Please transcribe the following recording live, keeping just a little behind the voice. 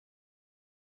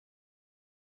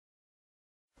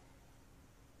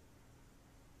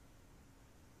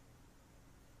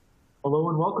Hello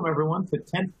and welcome everyone to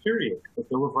 10th Period, the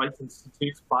Bill of Rights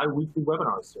Institute's bi-weekly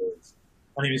webinar series.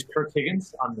 My name is Kirk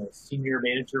Higgins. I'm the Senior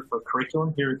Manager for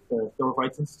Curriculum here at the Bill of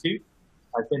Rights Institute.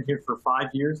 I've been here for 5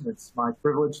 years, and it's my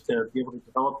privilege to be able to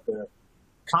develop the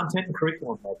content and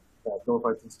curriculum that the Bill of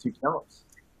Rights Institute develops.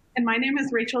 And my name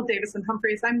is Rachel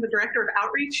Davison-Humphreys. I'm the Director of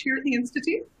Outreach here at the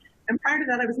Institute. And prior to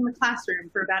that, I was in the classroom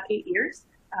for about 8 years,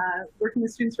 working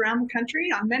with students around the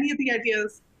country on many of the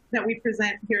ideas that we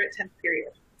present here at 10th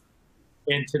Period.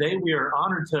 And today we are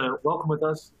honored to welcome with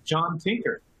us John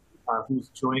Tinker, who's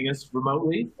joining us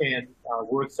remotely. And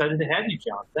we're excited to have you,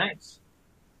 John. Thanks.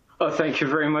 Thank you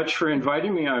very much for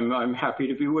inviting me. I'm happy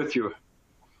to be with you.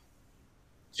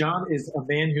 John is a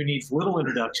man who needs little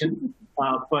introduction,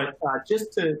 but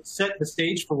just to set the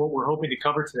stage for what we're hoping to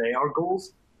cover today, our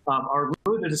goals are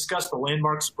really to discuss the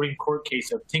landmark Supreme Court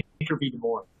case of Tinker v. Des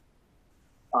Moines.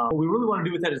 What we really want to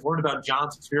do with that is learn about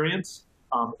John's experience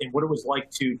and what it was like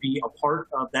to be a part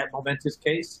of that momentous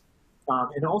case,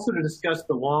 and also to discuss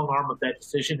the long arm of that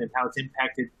decision and how it's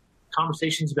impacted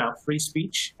conversations about free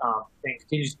speech and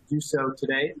continues to do so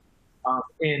today,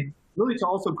 and really to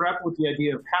also grapple with the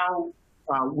idea of how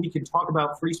we can talk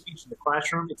about free speech in the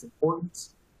classroom, its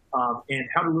importance, and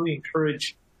how to really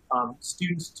encourage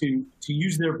students to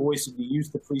use their voice and to use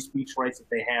the free speech rights that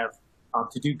they have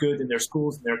to do good in their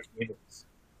schools and their communities.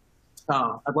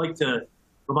 I'd like to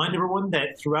remind everyone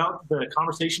that throughout the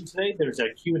conversation today, there's a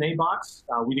Q&A box.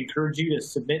 We'd encourage you to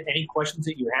submit any questions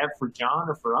that you have for John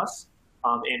or for us,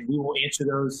 and we will answer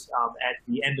those at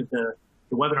the end of the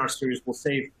webinar series. We'll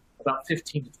save about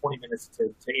 15 to 20 minutes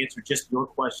to answer just your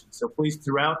questions. So please,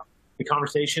 throughout the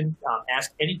conversation,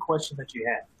 ask any question that you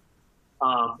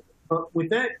have. But with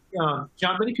that,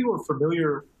 John, many people are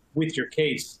familiar with your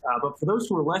case, but for those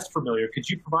who are less familiar, could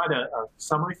you provide a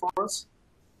summary for us?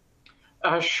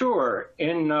 Sure.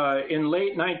 In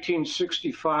late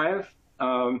 1965,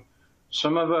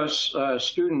 some of us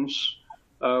students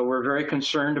were very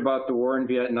concerned about the war in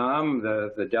Vietnam,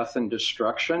 the death and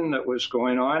destruction that was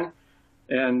going on,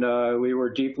 and we were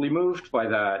deeply moved by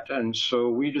that. And so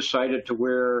we decided to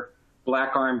wear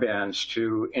black armbands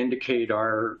to indicate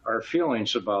our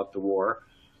feelings about the war.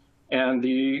 And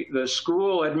the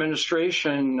school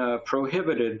administration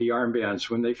prohibited the armbands.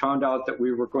 When they found out that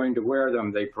we were going to wear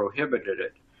them, they prohibited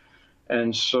it.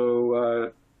 And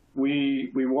so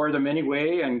we wore them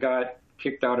anyway and got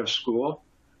kicked out of school.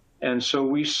 And so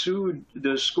we sued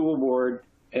the school board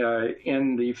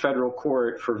in the federal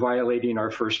court for violating our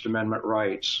First Amendment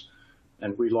rights.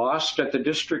 And we lost at the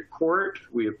district court.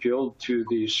 We appealed to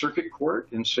the circuit court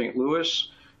in St.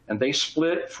 Louis, and they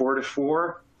split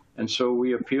 4-4. And so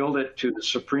we appealed it to the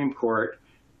Supreme Court,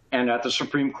 and at the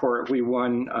Supreme Court we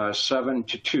won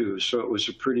 7-2. So it was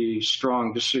a pretty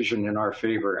strong decision in our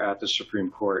favor at the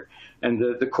Supreme Court. And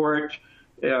the court,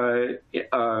 Abe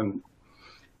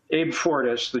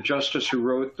Fortas, the justice who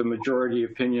wrote the majority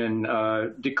opinion,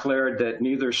 declared that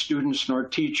neither students nor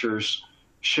teachers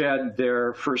shed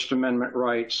their First Amendment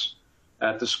rights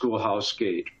at the schoolhouse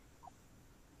gate.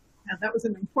 Now, that was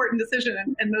an important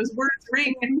decision, and those words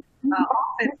ring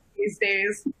often these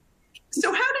days.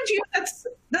 So how did you,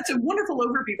 that's a wonderful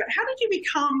overview, but how did you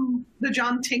become the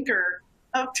John Tinker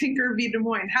of Tinker v. Des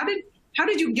Moines? How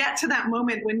did you get to that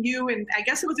moment when you, and I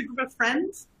guess it was a group of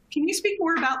friends? Can you speak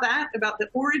more about that, about the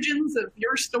origins of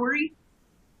your story?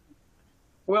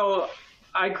 Well,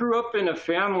 I grew up in a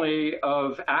family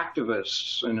of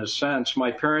activists, in a sense.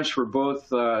 My parents were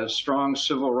both strong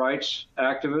civil rights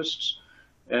activists,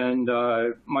 and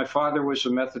my father was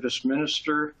a Methodist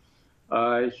minister.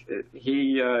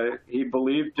 He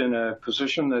believed in a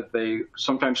position that they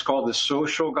sometimes call the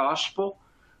social gospel,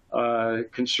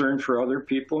 concern for other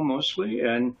people mostly.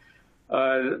 And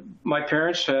my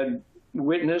parents had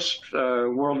witnessed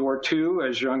World War II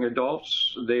as young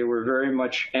adults. They were very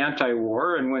much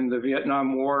anti-war, and when the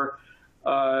Vietnam War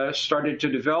started to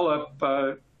develop,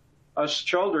 us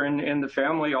children in the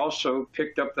family also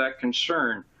picked up that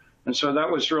concern. And so that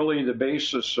was really the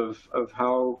basis of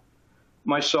how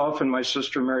myself and my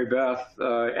sister Mary Beth,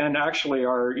 and actually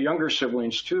our younger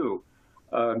siblings too,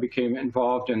 became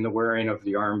involved in the wearing of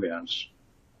the armbands.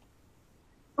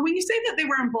 When you say that they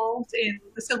were involved in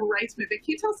the civil rights movement,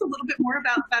 can you tell us a little bit more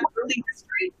about that early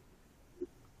history?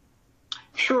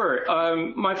 Sure.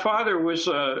 My father was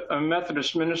a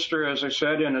Methodist minister, as I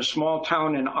said, in a small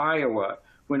town in Iowa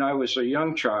when I was a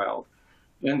young child.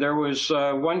 And there was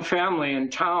one family in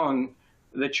town,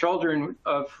 the children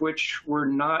of which were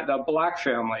not, a black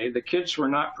family, the kids were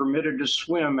not permitted to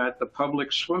swim at the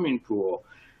public swimming pool.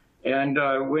 And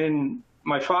when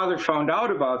my father found out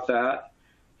about that,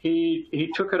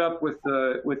 he took it up with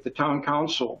the town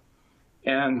council,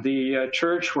 And the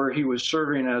church where he was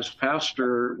serving as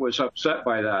pastor was upset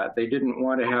by that. They didn't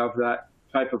want to have that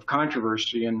type of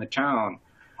controversy in the town.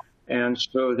 And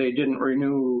so they didn't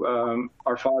renew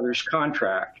our father's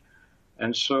contract.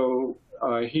 And so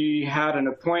he had an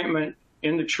appointment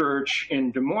in the church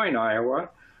in Des Moines, Iowa.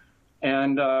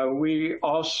 And we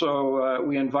also,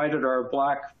 we invited our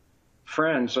black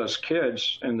friends, us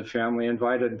kids in the family,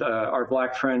 invited our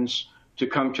black friends to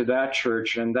come to that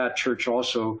church. And that church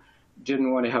also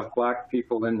didn't want to have black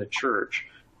people in the church.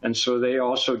 And so they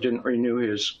also didn't renew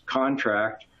his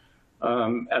contract.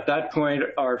 At that point,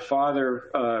 our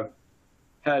father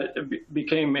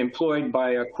became employed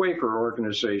by a Quaker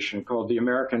organization called the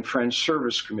American Friends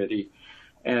Service Committee.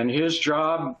 And his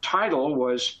job title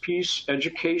was Peace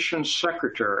Education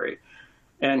Secretary.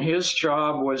 And his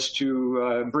job was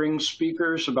to bring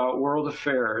speakers about world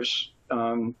affairs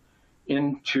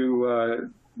into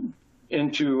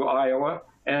Iowa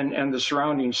and the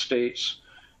surrounding states.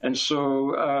 And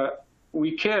so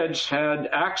we kids had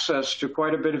access to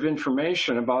quite a bit of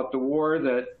information about the war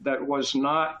that was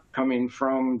not coming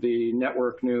from the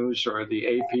network news or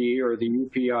the AP or the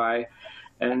UPI.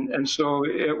 And so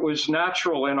it was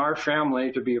natural in our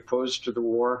family to be opposed to the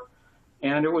war.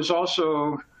 And it was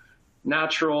also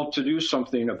natural to do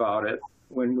something about it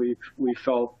when we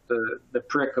felt the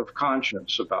prick of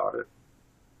conscience about it.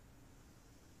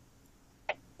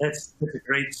 That's a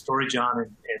great story, John.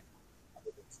 And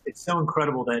it's so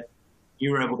incredible that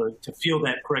you were able to feel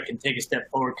that prick and take a step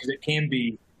forward, because it can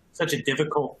be such a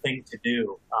difficult thing to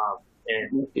do.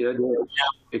 And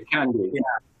it can be.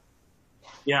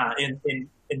 Yeah. And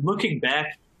looking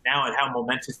back now at how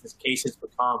momentous this case has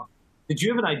become, did you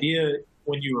have an idea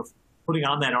when you were putting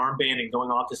on that armband and going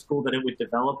off to school that it would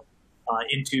develop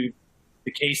into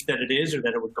the case that it is, or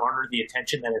that it would garner the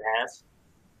attention that it has?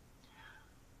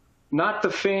 Not the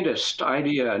faintest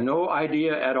idea, no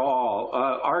idea at all.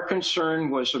 Our concern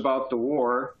was about the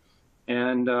war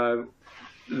and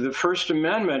the First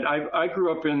Amendment. I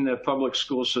grew up in the public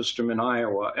school system in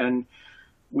Iowa, and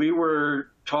we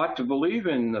were taught to believe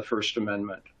in the First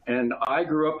Amendment. And I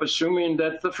grew up assuming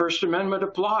that the First Amendment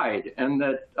applied and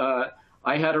that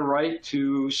I had a right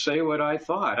to say what I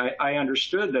thought. I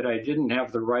understood that I didn't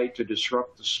have the right to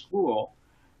disrupt the school,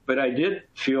 but I did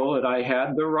feel that I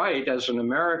had the right as an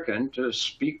American to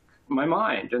speak my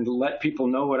mind and to let people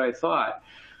know what I thought.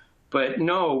 But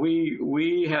no,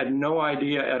 we had no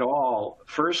idea at all,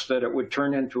 first, that it would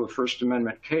turn into a First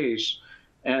Amendment case,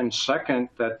 and second,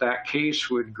 that that case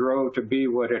would grow to be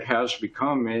what it has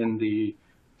become in the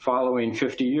following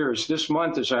 50 years. This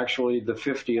month is actually the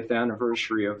 50th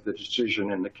anniversary of the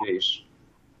decision in the case.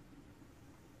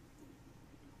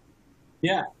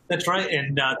 Yeah, that's right.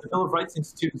 And the Bill of Rights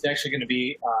Institute is actually going to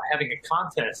be having a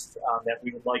contest that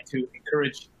we would like to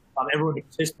encourage everyone to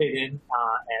participate in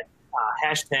at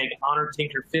hashtag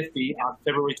HonorTinker50 on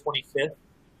February 25th.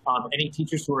 Any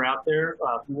teachers who are out there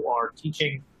who are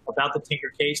teaching about the Tinker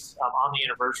case on the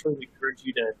anniversary, we encourage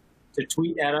you to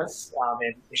tweet at us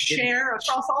and share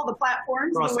across all the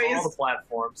platforms. Across all the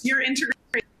platforms. You're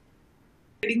integrating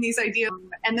these ideas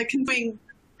and the continuing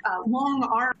long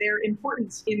arm their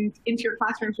importance into your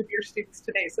classrooms with your students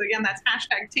today. So again, that's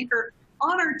hashtag Tinker,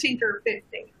 HonorTinker50,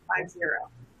 50.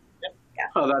 Yep. Yeah.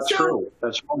 Oh, that's true.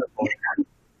 That's wonderful.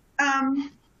 Yeah.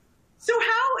 So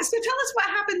tell us what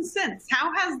happened since.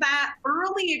 How has that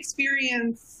early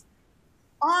experience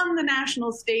on the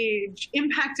national stage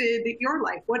impacted your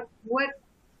life?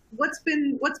 What's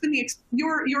been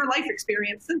your life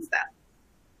experience since then?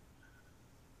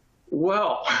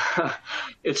 Well,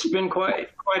 it's been quite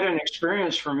an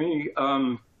experience for me.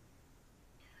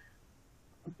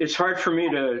 It's hard for me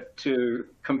to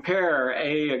compare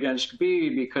A against B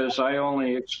because I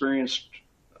only experienced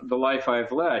the life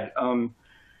I've led.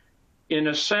 In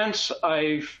a sense,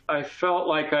 I felt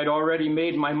like I'd already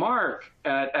made my mark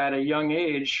at a young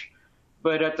age,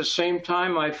 but at the same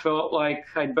time, I felt like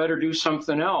I'd better do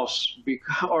something else,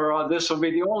 or this will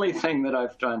be the only thing that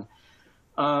I've done.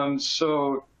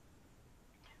 So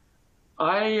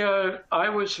I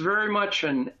was very much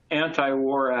an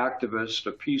anti-war activist,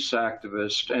 a peace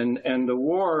activist, and the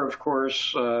war, of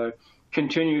course,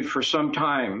 continued for some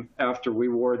time after we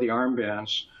wore the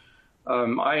armbands.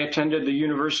 I attended the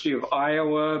University of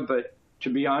Iowa, but to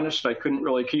be honest, I couldn't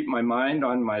really keep my mind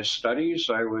on my studies.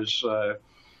 I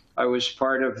was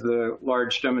part of the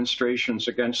large demonstrations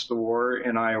against the war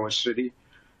in Iowa City.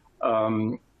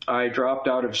 I dropped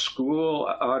out of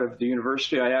school, out of the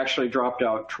university. I actually dropped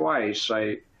out twice.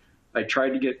 I tried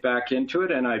to get back into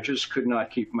it, and I just could not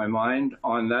keep my mind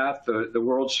on that. The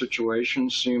world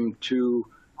situation seemed too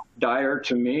dire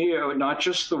to me, not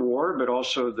just the war, but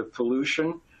also the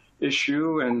pollution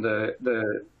issue, and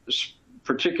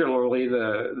particularly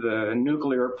the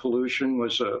nuclear pollution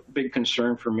was a big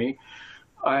concern for me.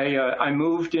 I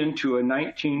moved into a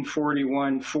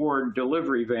 1941 Ford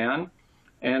delivery van,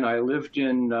 and I lived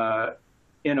in a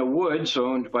woods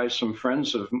owned by some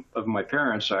friends of my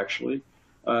parents, actually,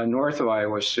 north of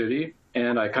Iowa City.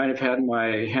 And I kind of had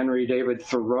my Henry David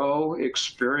Thoreau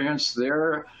experience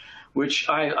there, which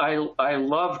I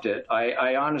loved it.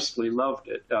 I honestly loved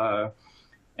it.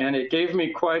 And it gave me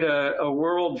quite a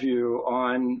worldview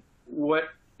on what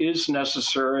is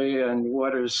necessary and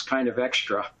what is kind of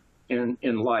extra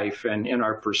in life and in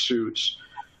our pursuits.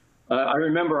 I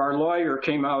remember our lawyer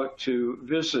came out to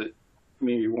visit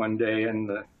me one day in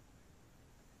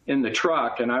the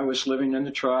truck, and I was living in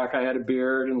the truck. I had a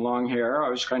beard and long hair. I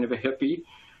was kind of a hippie.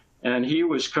 And he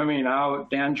was coming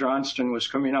out, Dan Johnston was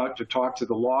coming out to talk to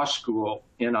the law school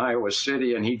in Iowa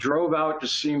City, and he drove out to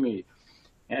see me.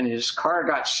 And his car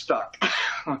got stuck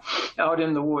out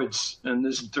in the woods in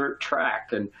this dirt track.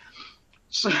 And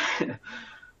so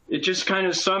it just kind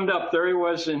of summed up. There he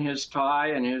was in his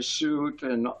tie and his suit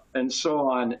and so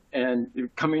on, and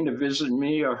coming to visit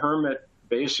me, a hermit,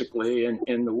 basically,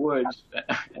 in the woods.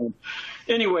 And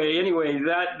anyway,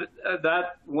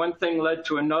 that one thing led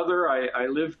to another. I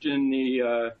lived in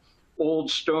the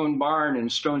old stone barn in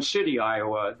Stone City,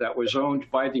 Iowa, that was owned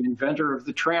by the inventor of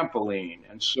the trampoline.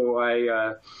 And so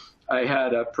I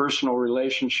had a personal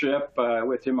relationship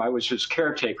with him. I was his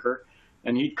caretaker,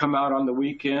 and he'd come out on the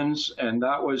weekends, and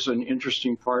that was an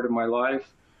interesting part of my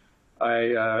life.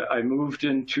 I moved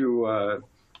into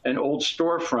an old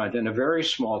storefront in a very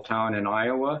small town in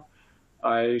Iowa.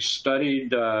 I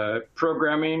studied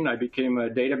programming. I became a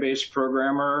database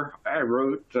programmer. I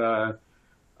wrote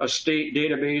a state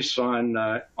database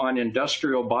on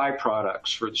industrial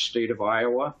byproducts for the state of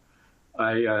Iowa.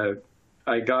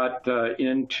 I got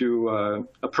into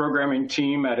a programming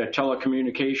team at a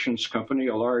telecommunications company,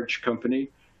 a large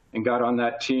company, and got on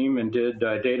that team and did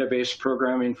database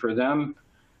programming for them.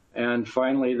 And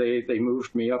finally, they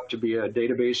moved me up to be a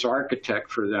database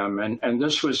architect for them. And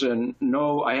this was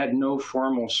I had no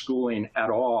formal schooling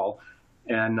at all.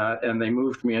 And they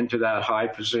moved me into that high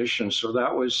position. So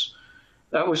that was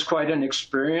quite an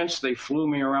experience. They flew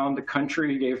me around the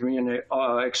country, gave me an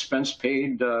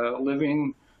expense-paid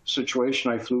living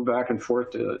situation. I flew back and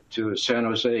forth to San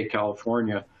Jose,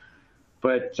 California.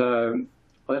 But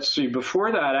let's see,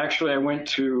 before that, actually, I went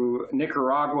to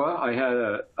Nicaragua. I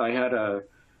had a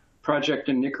project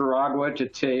in Nicaragua to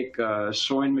take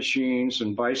sewing machines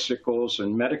and bicycles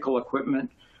and medical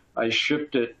equipment. I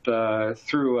shipped it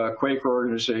through a Quaker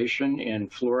organization in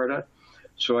Florida.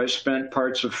 So I spent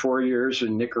parts of 4 years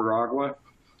in Nicaragua.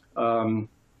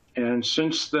 And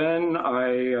since then,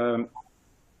 I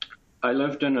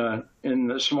lived in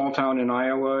a small town in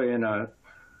Iowa in a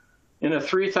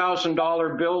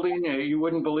 $3,000 building. You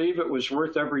wouldn't believe it was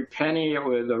worth every penny.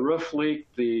 The roof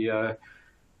leaked.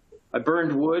 I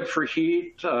burned wood for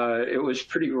heat. It was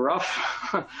pretty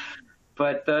rough.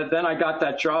 But then I got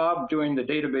that job doing the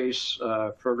database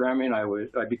programming.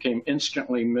 I became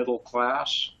instantly middle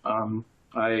class.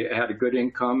 I had a good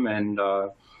income, and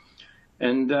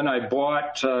then I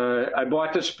bought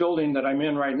this building that I'm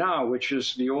in right now, which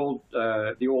is the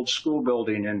old school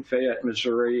building in Fayette,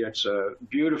 Missouri. It's a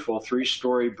beautiful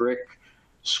 3-story brick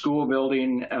school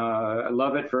building. I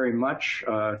love it very much.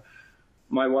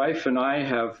 My wife and I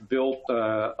have built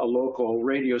a local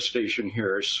radio station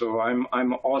here. So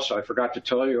I'm also, I forgot to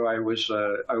tell you, I was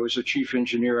a chief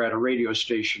engineer at a radio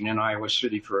station in Iowa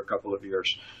City for a couple of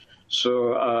years.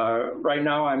 So right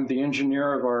now I'm the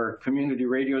engineer of our community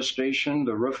radio station.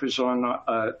 The roof is on,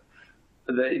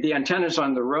 the antenna's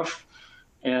on the roof.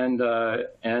 And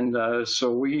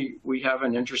so we have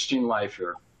an interesting life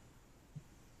here.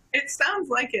 It sounds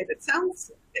like it. It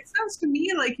sounds to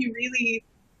me like you really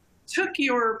took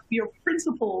your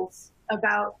principles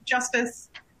about justice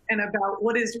and about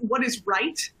what is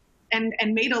right and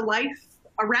made a life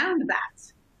around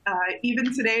that.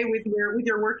 Even today with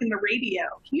your work in the radio.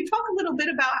 Can you talk a little bit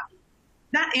about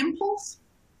that impulse?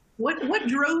 What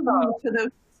drove you to those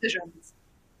decisions?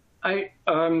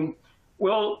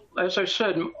 Well, as I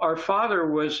said, our father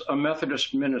was a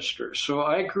Methodist minister, so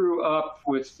I grew up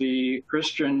with the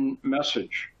Christian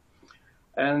message.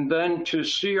 And then to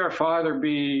see our father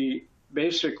be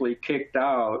basically kicked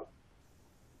out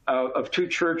of 2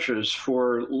 churches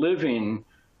for living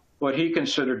what he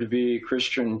considered to be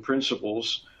Christian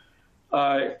principles,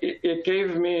 it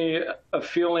gave me a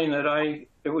feeling that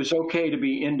it was okay to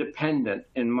be independent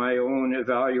in my own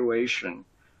evaluation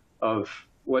of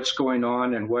what's going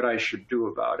on and what I should do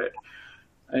about it.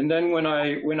 And then when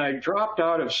I dropped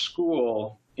out of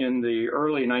school, in the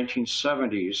early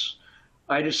 1970s,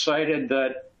 I decided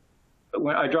that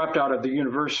when I dropped out of the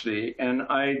university, and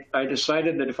I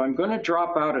decided that if I'm going to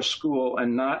drop out of school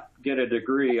and not get a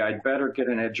degree, I'd better get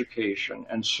an education.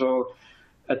 And so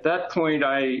at that point,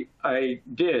 I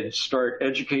did start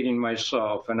educating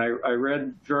myself, and I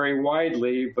read very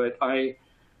widely, but I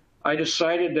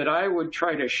decided that I would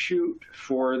try to shoot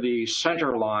for the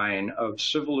center line of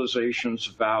civilization's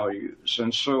values.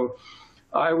 And so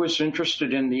I was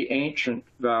interested in the ancient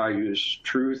values,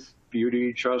 truth,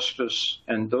 beauty, justice,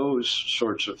 and those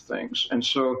sorts of things. And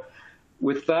so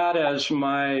with that as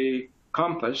my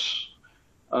compass,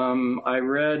 I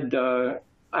read,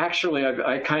 actually,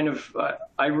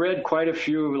 I read quite a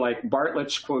few, like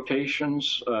Bartlett's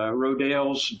quotations,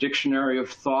 Rodale's Dictionary of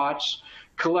Thoughts,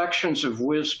 collections of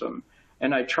wisdom.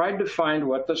 And I tried to find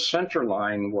what the center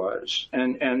line was.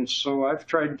 And so I've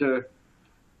tried to,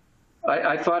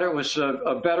 I thought it was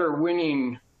a better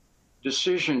winning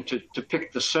decision to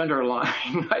pick the center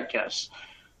line, I guess.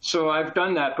 So I've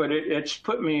done that, but it's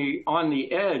put me on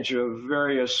the edge of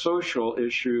various social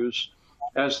issues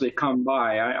as they come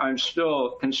by. I'm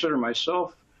still consider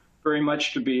myself very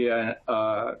much to be a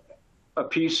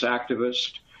peace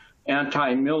activist,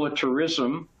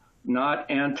 anti-militarism, not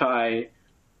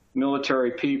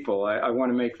anti-military people. I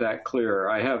want to make that clear.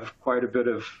 I have quite a bit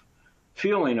of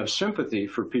feeling of sympathy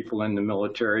for people in the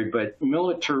military, but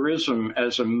militarism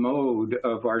as a mode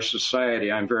of our society,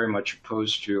 I'm very much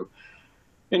opposed to.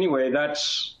 Anyway,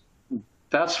 that's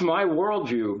my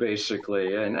worldview,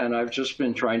 basically, and I've just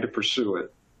been trying to pursue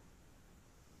it.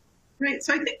 Right.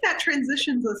 So I think that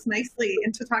transitions us nicely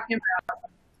into talking about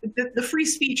the free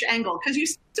speech angle, because you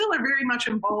still are very much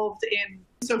involved in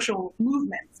social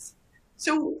movements.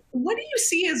 So what do you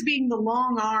see as being the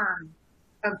long arm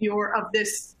of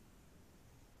this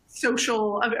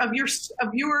social of your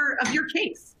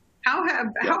case? How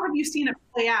have you seen it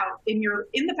play out in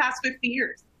the past 50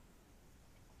 years?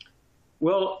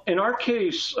 Well, in our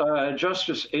case,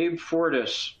 Justice Abe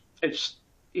Fortas,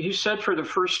 he said for the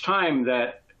first time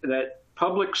that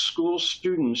public school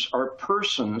students are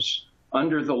persons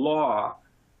under the law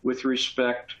with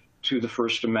respect to the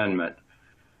First Amendment.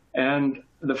 And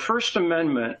the First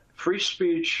Amendment, free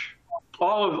speech,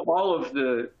 all of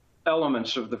the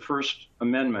elements of the First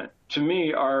Amendment, to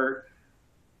me, are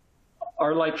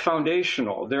like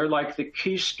foundational. They're like the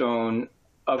keystone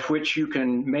of which you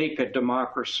can make a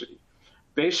democracy.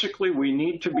 Basically, we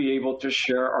need to be able to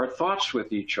share our thoughts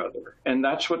with each other, and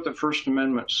that's what the First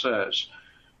Amendment says.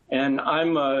 And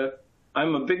I'm a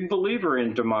big believer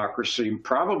in democracy,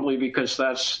 probably because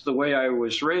that's the way I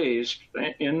was raised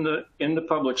in the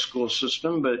public school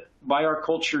system, but by our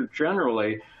culture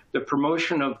generally, the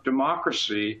promotion of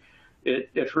democracy,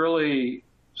 it really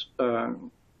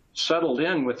settled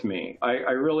in with me.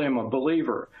 I really am a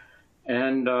believer,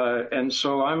 and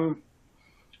so I'm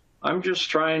just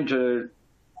trying to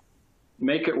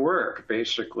make it work.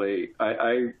 Basically,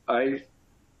 I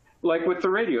like with the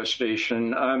radio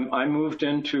station. I moved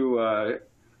into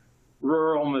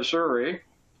rural Missouri,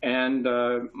 and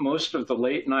most of the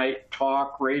late night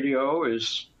talk radio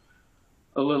is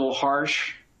a little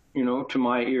harsh, to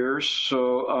my ears.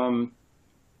 So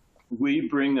we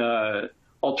bring a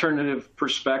alternative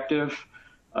perspective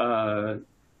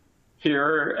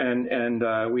here,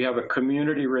 and we have a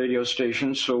community radio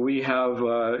station, so we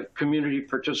have community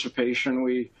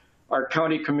participation. Our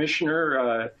county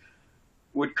commissioner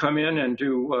would come in and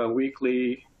do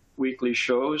weekly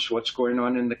shows, what's going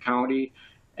on in the county,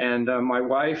 and my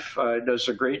wife does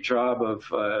a great job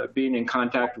of being in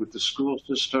contact with the school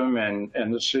system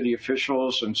and the city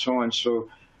officials and so on. So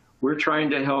we're trying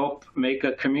to help make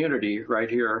a community right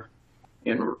here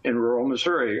in rural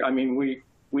Missouri. I mean, we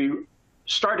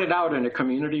started out in a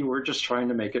community. We're just trying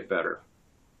to make it better.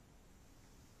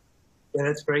 Yeah,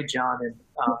 that's great, John. And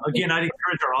again, I'd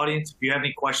encourage our audience, if you have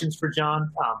any questions for John,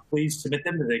 please submit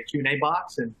them to the Q&A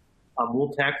box, and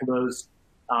we'll tackle those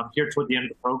here toward the end of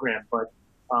the program. But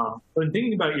when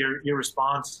thinking about your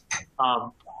response,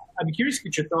 I'm curious to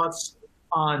get your thoughts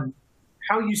on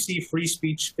how you see free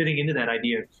speech fitting into that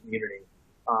idea of community.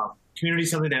 Community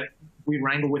is something that we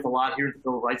wrangle with a lot here at the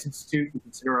Bill of Rights Institute. We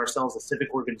consider ourselves a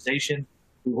civic organization.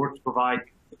 We work to provide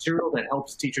material that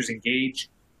helps teachers engage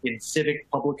in civic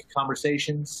public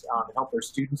conversations and help their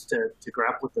students to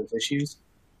grapple with those issues.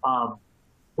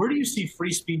 Where do you see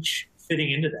free speech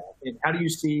fitting into that? And how do you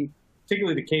see,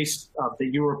 particularly the case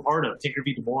that you were a part of, Tinker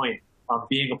v. Des Moines,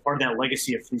 being a part of that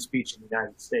legacy of free speech in the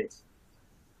United States?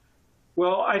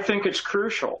 Well, I think it's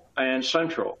crucial and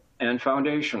central and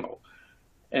foundational.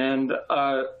 And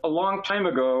a long time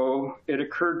ago, it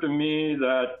occurred to me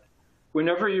that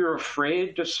whenever you're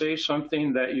afraid to say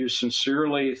something that you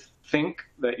sincerely think,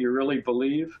 that you really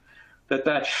believe,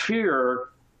 that fear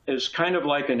is kind of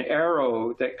like an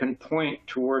arrow that can point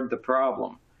toward the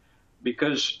problem.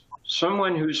 Because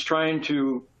someone who's trying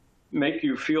to make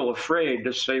you feel afraid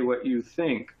to say what you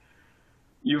think,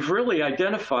 you've really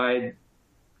identified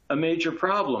a major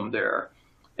problem there.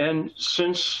 And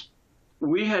since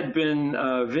we had been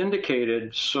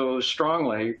vindicated so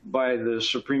strongly by the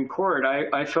Supreme Court,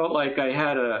 I felt like I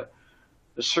had a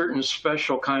certain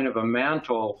special kind of a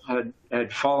mantle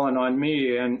had fallen on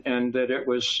me, and that it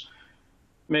was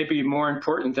maybe more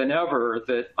important than ever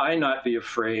that I not be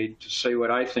afraid to say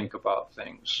what I think about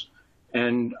things.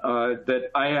 And that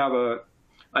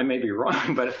I may be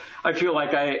wrong, but I feel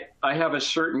like I have a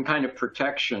certain kind of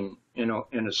protection, in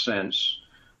a sense,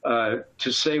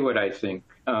 to say what I think.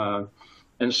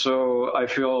 And so I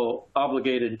feel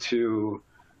obligated to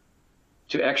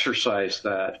exercise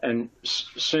that. And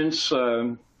since,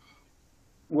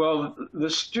 well, the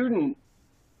student,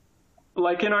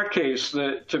 like in our case,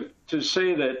 to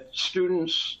say that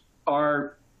students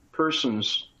are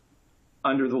persons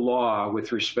under the law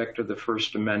with respect to the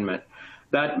First Amendment,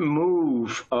 that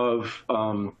move of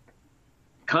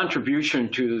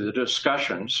contribution to the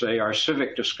discussion, say our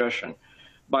civic discussion,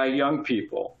 by young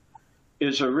people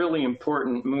is a really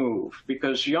important move,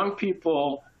 because young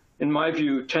people, in my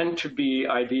view, tend to be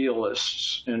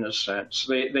idealists in a sense.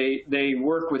 They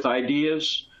work with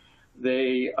ideas.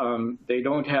 They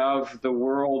don't have the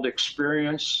world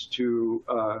experience to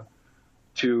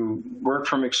work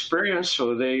from experience,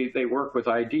 so they work with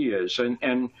ideas.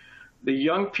 And the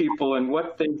young people and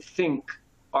what they think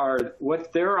are,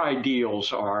 what their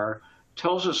ideals are,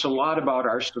 tells us a lot about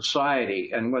our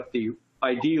society and what the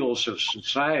ideals of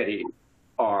society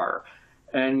are.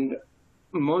 And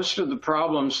most of the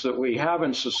problems that we have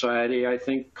in society, I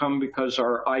think, come because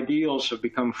our ideals have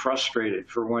become frustrated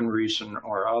for one reason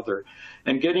or other.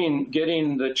 And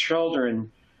getting the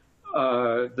children,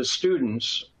 the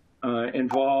students,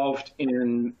 involved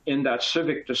in that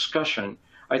civic discussion,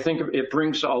 I think it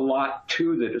brings a lot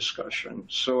to the discussion.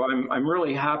 So I'm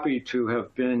really happy to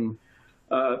have been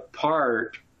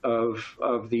part of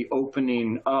the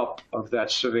opening up of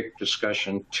that civic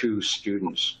discussion to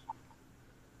students.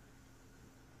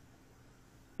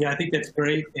 Yeah, I think that's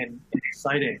great and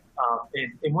exciting.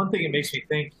 And one thing it makes me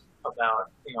think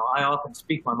about, I often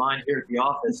speak my mind here at the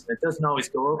office, and it doesn't always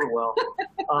go over well.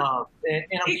 And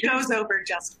it goes over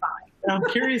just fine. And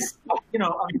I'm curious,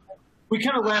 we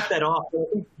kind of laugh that off, but I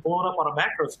think blown up on a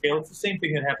macro scale, it's the same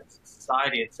thing that happens in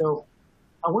society. And so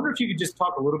I wonder if you could just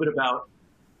talk a little bit about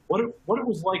what it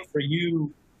was like for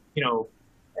you,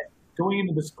 going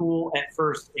into the school at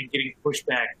first and getting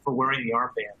pushback for wearing the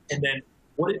armband, and then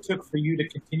what it took for you to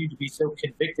continue to be so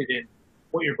convicted in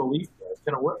what your belief was.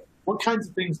 Kind of what kinds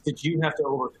of things did you have to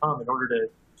overcome in order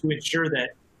to ensure that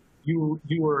you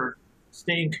were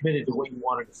staying committed to what you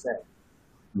wanted to say?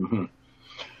 Mm-hmm.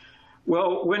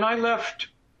 Well, when I left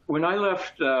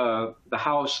the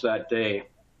house that day,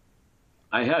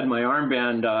 I had my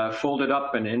armband folded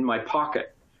up and in my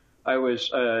pocket. I was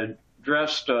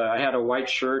dressed. I had a white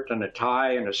shirt and a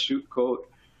tie and a suit coat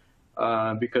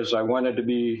because I wanted to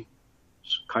be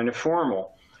kind of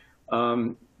formal.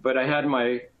 But I had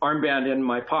my armband in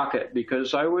my pocket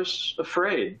because I was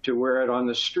afraid to wear it on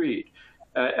the street.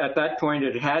 At that point,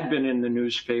 it had been in the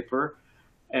newspaper,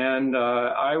 and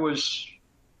I was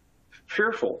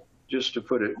fearful, just to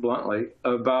put it bluntly,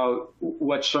 about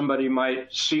what somebody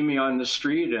might see me on the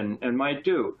street and might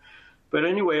do. But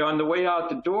anyway, on the way out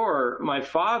the door, my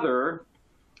father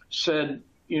said,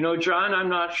 John, I'm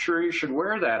not sure you should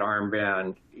wear that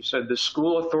armband. He said, the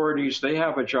school authorities, they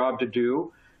have a job to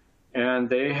do, and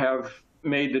they have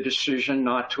made the decision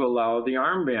not to allow the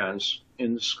armbands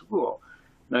in the school.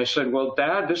 And I said, well,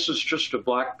 Dad, this is just a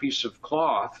black piece of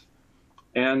cloth,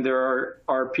 and there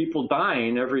are people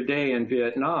dying every day in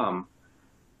Vietnam.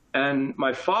 And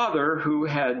my father, who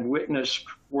had witnessed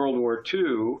World War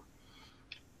II,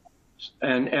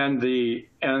 and the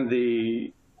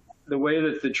way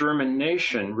that the German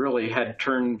nation really had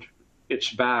turned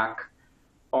its back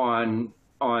on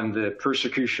the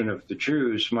persecution of the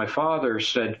Jews, my father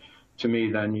said to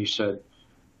me then, he said,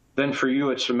 then for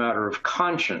you it's a matter of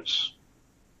conscience.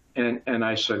 And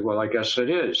I said, well, I guess it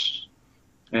is.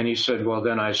 And he said, well,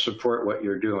 then I support what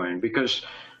you're doing. Because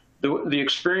the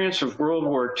experience of World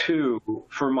War II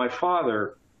for my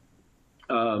father,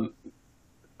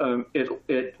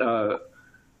 it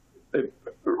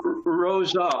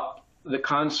rose up the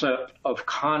concept of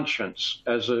conscience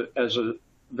as a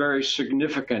very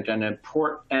significant and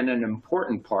an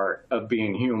important part of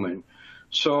being human.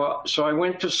 So I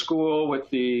went to school with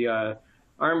the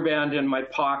armband in my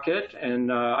pocket,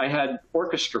 and I had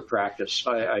orchestra practice.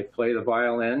 I play the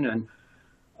violin, and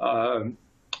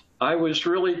I was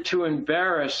really too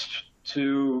embarrassed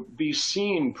to be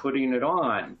seen putting it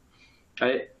on.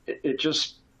 It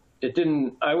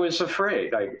didn't, I was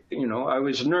afraid. I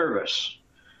was nervous,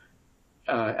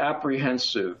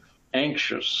 apprehensive,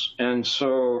 anxious. And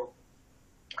so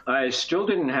I still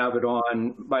didn't have it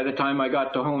on by the time I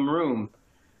got to homeroom.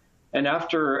 And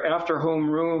after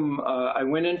homeroom, I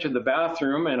went into the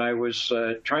bathroom, and I was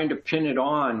trying to pin it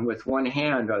on with one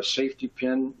hand, a safety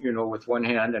pin, with one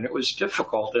hand, and it was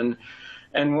difficult.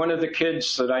 And one of the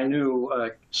kids that I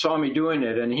knew saw me doing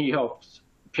it, and he helped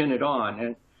pin it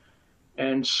on.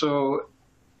 And so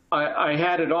I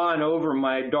had it on over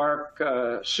my dark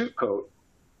suit coat,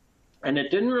 and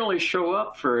it didn't really show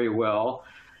up very well.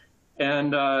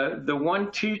 And the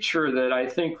one teacher that I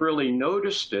think really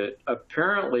noticed it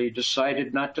apparently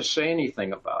decided not to say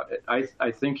anything about it.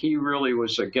 I think he really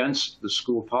was against the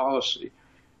school policy,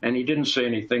 and he didn't say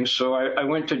anything. So I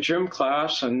went to gym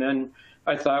class, and then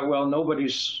I thought, well,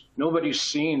 nobody's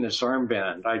seen this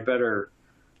armband. I'd better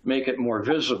make it more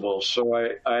visible. So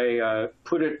I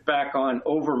put it back on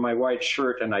over my white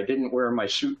shirt, and I didn't wear my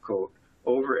suit coat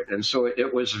over it. And so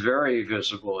it was very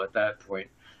visible at that point.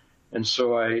 And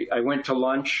so I went to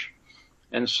lunch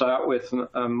and sat with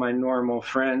my normal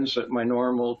friends at my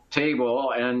normal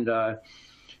table. And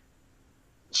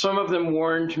some of them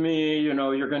warned me,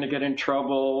 you're going to get in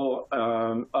trouble.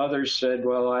 Others said,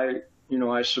 well, I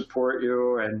support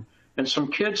you. And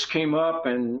some kids came up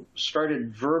and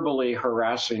started verbally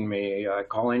harassing me,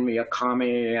 calling me a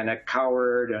commie and a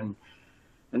coward and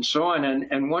so on.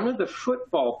 And one of the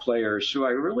football players, who I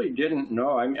really didn't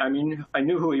know, I mean, I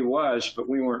knew who he was, but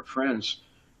we weren't friends.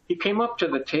 He came up to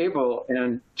the table,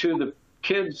 and to the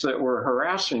kids that were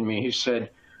harassing me, he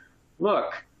said,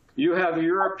 look, you have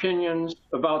your opinions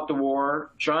about the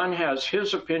war. John has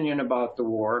his opinion about the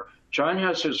war. John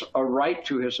has a right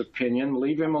to his opinion.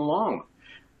 Leave him alone.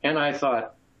 And I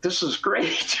thought, this is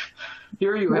great.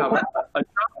 Here you have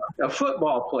a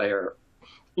football player,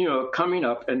 coming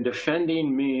up and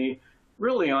defending me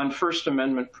really on First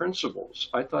Amendment principles.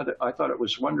 I thought it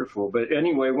was wonderful. But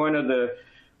anyway, one of the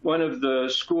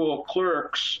school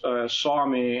clerks saw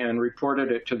me and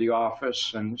reported it to the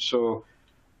office. And so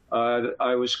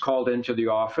I was called into the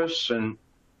office, and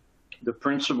the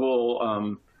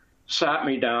principal sat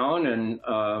me down, and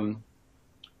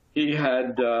he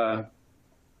had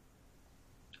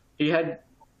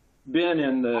been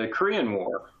in the Korean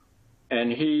War,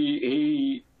 and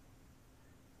he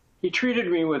treated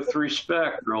me with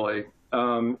respect, really.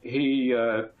 He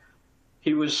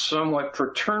was somewhat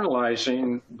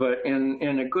paternalizing, but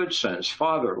in a good sense,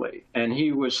 fatherly. And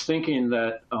he was thinking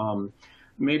that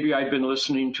maybe I'd been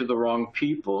listening to the wrong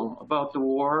people about the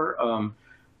war.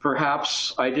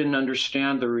 Perhaps I didn't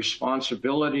understand the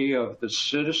responsibility of the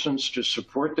citizens to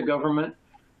support the government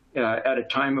at a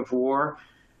time of war.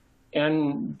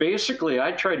 And basically,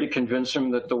 I tried to convince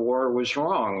him that the war was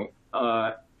wrong,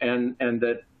 and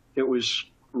that it was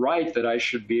right that I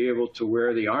should be able to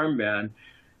wear the armband.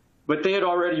 But they had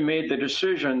already made the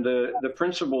decision. The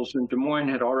principals in Des Moines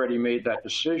had already made that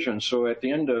decision. So at the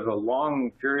end of a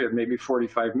long period, maybe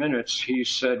 45 minutes, he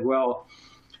said, well,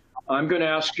 I'm going to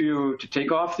ask you to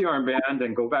take off the armband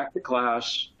and go back to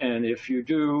class. And if you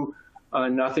do,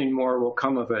 nothing more will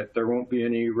come of it. There won't be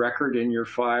any record in your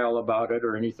file about it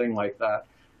or anything like that.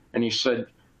 And he said,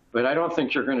 but I don't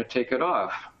think you're going to take it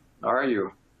off, are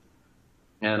you?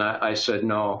 And I said,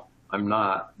 no, I'm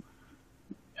not.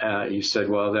 He said,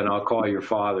 well, then I'll call your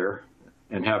father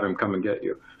and have him come and get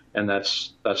you. And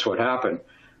that's what happened.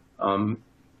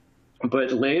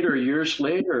 But later, years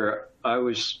later, I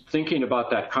was thinking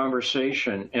about that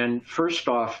conversation. And first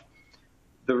off,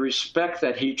 the respect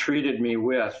that he treated me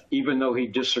with, even though he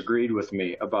disagreed with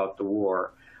me about the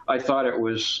war, I thought it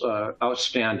was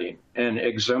outstanding and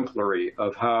exemplary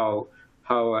of how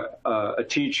a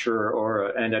teacher or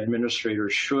an administrator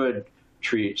should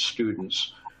treat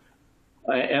students.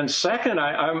 And second,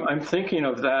 I'm thinking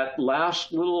of that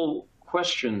last little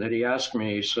question that he asked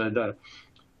me. He said, I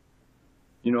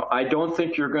don't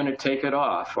think you're going to take it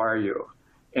off, are you?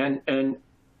 And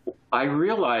I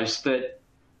realized that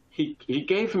he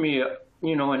gave me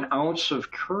an ounce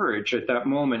of courage at that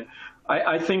moment.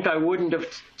 I think I wouldn't have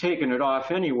taken it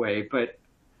off anyway, but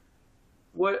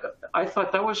I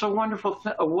thought that was a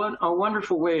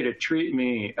wonderful way to treat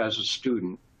me as a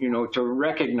student, to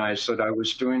recognize that I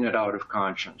was doing it out of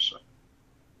conscience.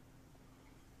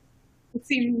 It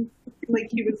seemed like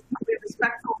he was really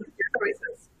respectful of your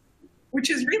choices, which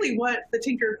is really what the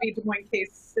Tinker v. Des Moines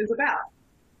case is about.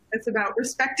 It's about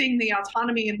respecting the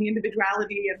autonomy and the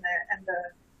individuality and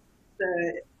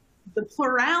the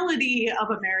plurality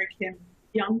of American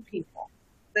young people.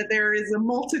 That there is a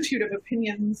multitude of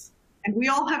opinions, and we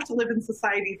all have to live in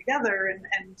society together.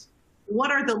 And what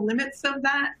are the limits of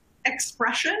that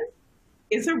expression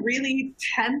is a really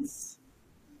tense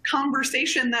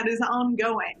conversation that is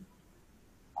ongoing.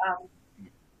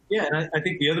 Yeah, and I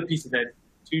think the other piece of that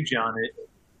too, John,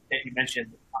 that you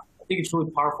mentioned, I think it's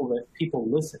really powerful that people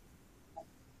listen.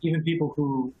 Even people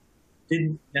who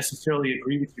didn't necessarily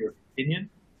agree with your opinion,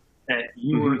 that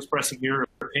you were expressing your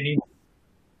opinion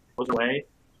was away,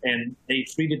 and they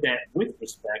treated that with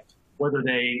respect, whether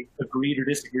they agreed or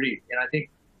disagreed. And I think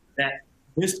that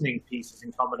listening piece is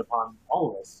incumbent upon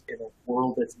all of us in a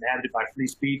world that's inhabited by free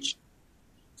speech.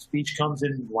 Speech comes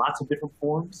in lots of different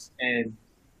forms, and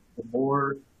the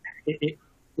more it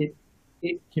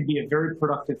can be a very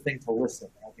productive thing to listen.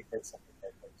 I think that's something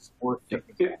that's worth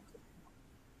thinking about.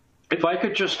 If I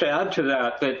could just add to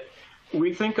that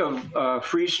we think of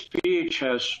free speech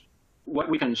as what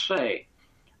we can say,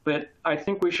 but I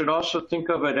think we should also think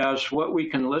of it as what we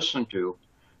can listen to,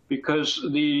 because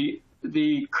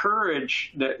the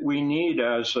courage that we need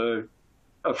as a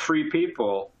free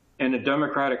people in a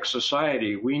democratic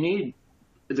society, we need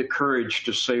the courage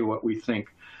to say what we think,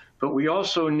 but we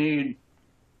also need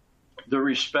the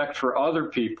respect for other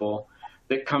people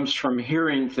that comes from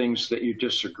hearing things that you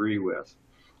disagree with.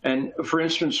 And for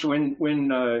instance, when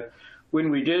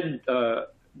we did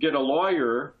get a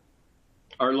lawyer,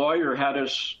 our lawyer had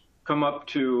us come up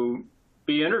to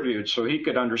be interviewed so he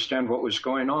could understand what was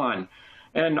going on.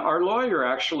 And our lawyer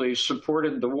actually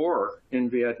supported the war in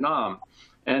Vietnam.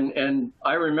 And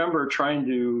I remember trying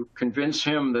to convince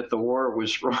him that the war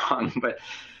was wrong, but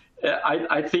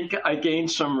I think I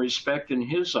gained some respect in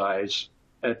his eyes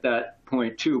at that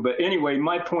point too. But anyway,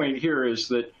 my point here is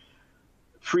that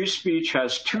free speech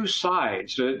has two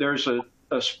sides. There's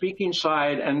a speaking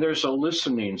side and there's a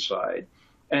listening side.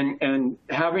 And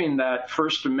having that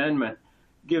First Amendment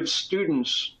gives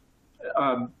students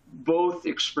both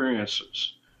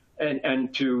experiences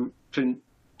and to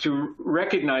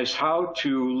recognize how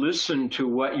to listen to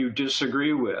what you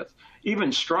disagree with,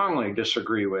 even strongly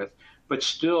disagree with, but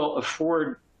still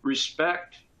afford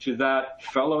respect to that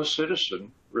fellow citizen,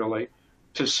 really,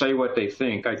 to say what they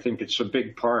think. I think it's a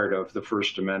big part of the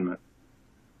First Amendment.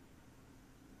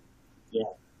 Yeah,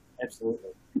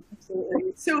 absolutely.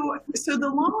 Absolutely. So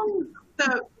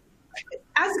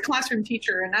as a classroom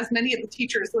teacher, and as many of the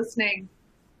teachers listening,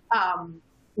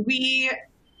 we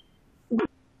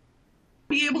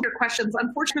be able to hear questions.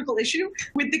 Unfortunate issue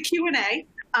with the Q&A.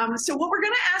 So what we're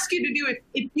going to ask you to do,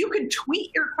 if you could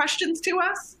tweet your questions to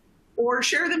us or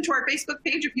share them to our Facebook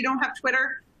page if you don't have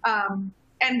Twitter,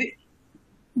 and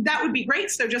that would be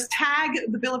great. So just tag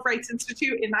the Bill of Rights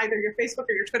Institute in either your Facebook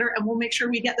or your Twitter, and we'll make sure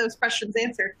we get those questions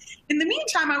answered. In the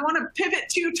meantime, I want to pivot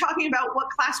to talking about what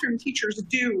classroom teachers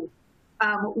do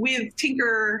with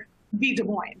Tinker v. Des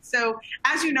Moines. So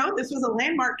as you know, this was a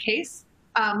landmark case.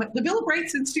 The Bill of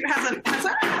Rights Institute has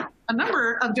a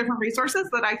number of different resources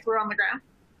that I threw on the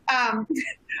ground.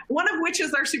 One of which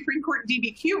is our Supreme Court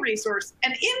DBQ resource.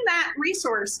 And in that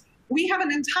resource, we have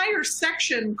an entire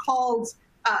section called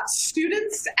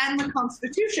Students and the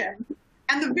Constitution.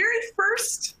 And the very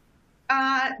first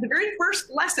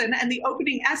lesson and the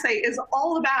opening essay is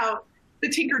all about the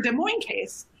Tinker Des Moines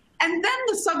case. And then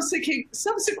the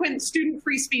subsequent student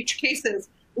free speech cases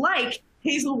like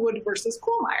Hazelwood versus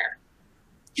Kuhlmeyer.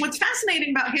 What's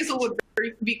fascinating about Hazelwood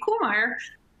v. Kuhlmeyer,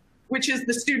 which is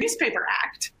the Student Newspaper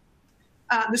Act,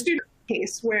 the student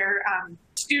case where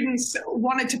students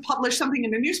wanted to publish something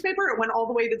in a newspaper, it went all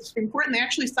the way to the Supreme Court, and they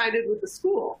actually sided with the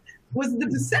school, was the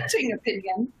dissenting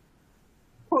opinion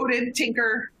quoted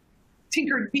Tinker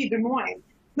v. Des Moines.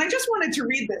 And I just wanted to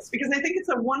read this because I think it's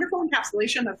a wonderful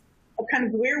encapsulation of kind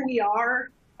of where we are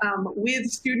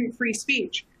with student free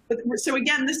speech. So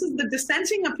again, this is the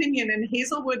dissenting opinion in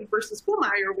Hazelwood versus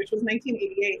Kuhlmeyer, which was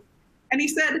 1988. And he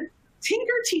said,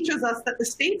 Tinker teaches us that the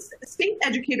state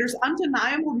educators'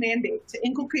 undeniable mandate to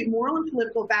inculcate moral and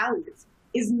political values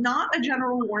is not a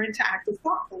general warrant to act as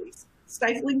thought police,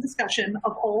 stifling discussion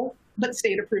of all but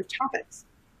state-approved topics.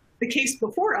 The case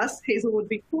before us, Hazelwood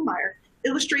v. Kuhlmeyer,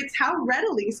 illustrates how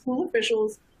readily school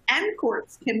officials and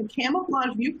courts can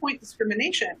camouflage viewpoint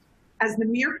discrimination as the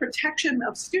mere protection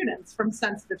of students from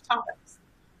sensitive topics.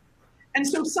 And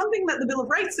so something that the Bill of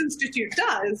Rights Institute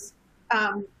does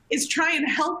is try and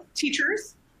help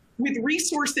teachers with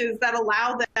resources that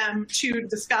allow them to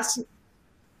discuss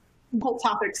difficult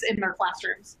topics in their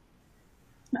classrooms.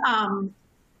 And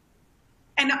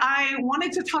I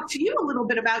wanted to talk to you a little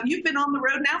bit about, you've been on the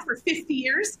road now for 50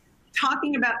 years.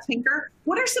 talking about Tinker.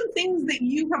 What are some things that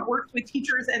you have worked with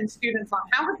teachers and students on?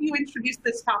 How have you introduced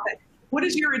this topic? What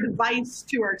is your advice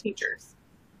to our teachers?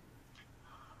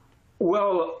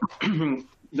 Well, in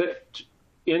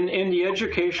the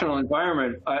educational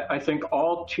environment, I think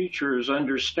all teachers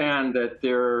understand that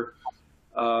their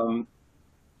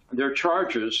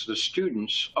charges, the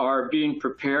students, are being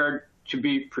prepared to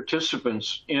be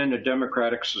participants in a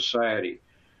democratic society,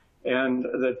 and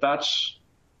that's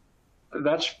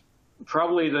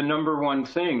probably the number one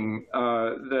thing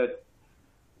that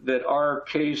our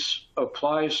case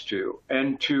applies to.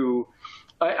 And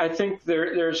I think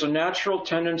there's a natural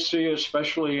tendency,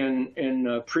 especially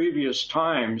in previous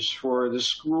times, for the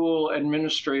school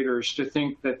administrators to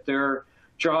think that their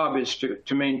job is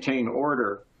to maintain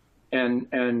order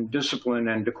and discipline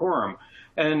and decorum.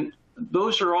 And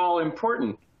those are all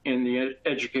important in the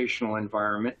educational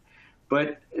environment,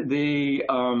 but they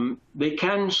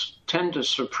can tend to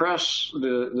suppress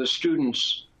the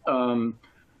students'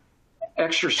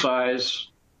 exercise,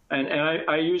 and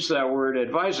I use that word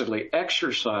advisedly,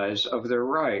 exercise of their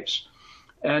rights.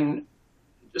 And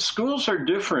schools are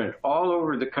different all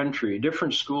over the country.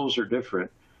 Different schools are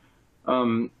different.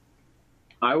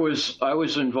 I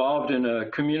was involved in a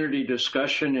community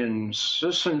discussion in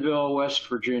Sissonville, West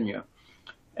Virginia,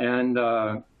 and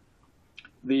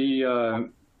the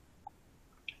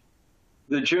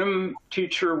gym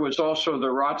teacher was also the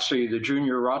ROTC, the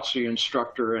junior ROTC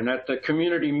instructor. And at the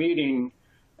community meeting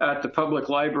at the public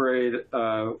library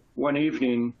one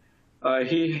evening,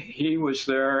 he was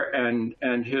there,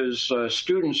 and his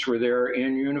students were there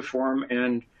in uniform,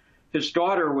 and his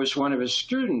daughter was one of his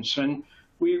students. And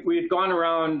we had gone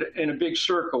around in a big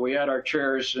circle. We had our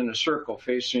chairs in a circle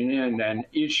facing in, and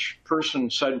each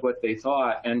person said what they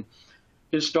thought. And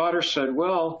his daughter said,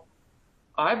 "Well,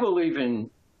 I believe in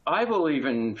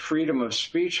freedom of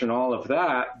speech and all of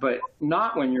that, but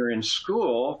not when you're in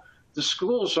school. The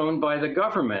school's owned by the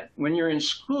government. When you're in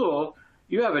school,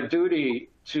 you have a duty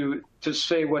to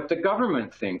say what the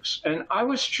government thinks." And I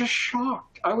was just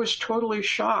shocked. I was totally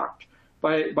shocked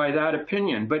by that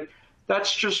opinion. But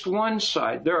that's just one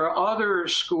side. There are other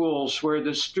schools where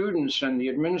the students and the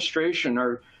administration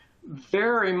are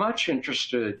very much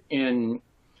interested in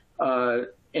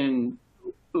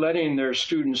letting their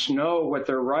students know what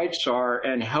their rights are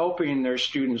and helping their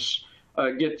students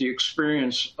get the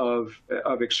experience of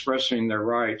expressing their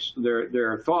rights,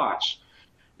 their thoughts.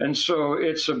 And so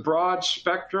it's a broad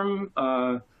spectrum.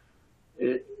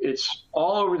 It's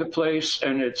all over the place,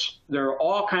 and there are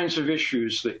all kinds of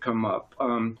issues that come up.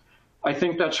 I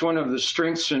think that's one of the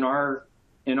strengths in our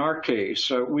case.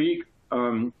 We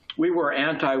were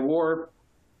anti-war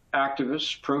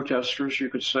activists, protesters, you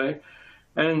could say,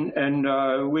 and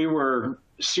we were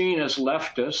seen as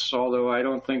leftists, although I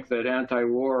don't think that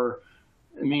anti-war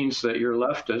means that you're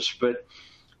leftist. But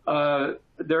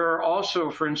there are also,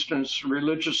 for instance,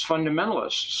 religious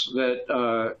fundamentalists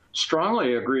that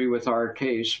strongly agree with our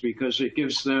case because it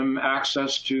gives them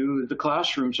access to the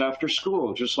classrooms after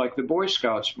school, just like the Boy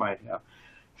Scouts might have.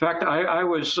 In fact, I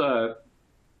was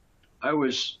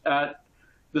at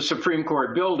the Supreme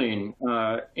Court building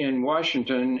in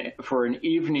Washington for an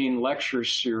evening lecture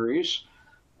series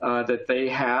that they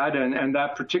had, and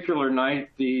that particular night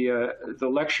the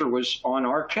lecture was on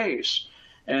our case.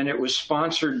 And it was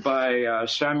sponsored by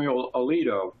Samuel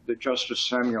Alito. The Justice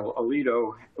Samuel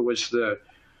Alito was the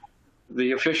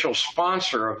official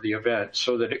sponsor of the event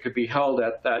so that it could be held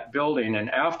at that building. And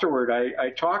afterward,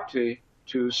 I talked to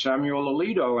Samuel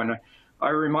Alito, and I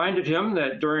reminded him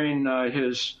that during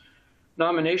his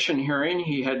nomination hearing,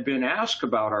 he had been asked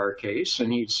about our case,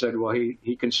 and he said, well,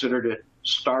 he considered it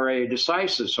stare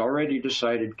decisis, already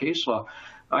decided case law.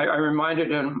 I reminded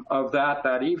him of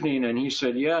that evening, and he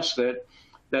said, yes, that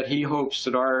he hopes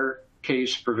that our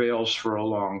case prevails for a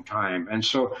long time. And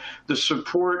so the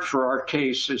support for our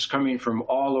case is coming from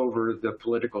all over the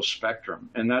political spectrum,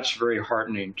 and that's very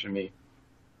heartening to me.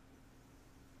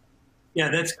 Yeah,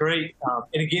 that's great.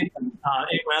 And again,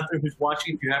 anyone out there who's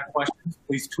watching, if you have questions,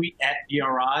 please tweet at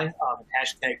BRI,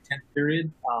 hashtag 10th period.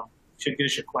 Should get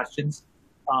us your questions.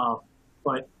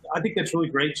 But I think that's really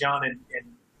great, John, and you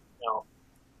know,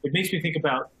 it makes me think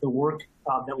about the work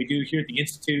that we do here at the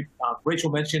Institute.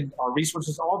 Rachel mentioned our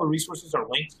resources. All the resources are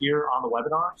linked here on the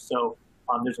webinar. So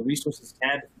there's a resources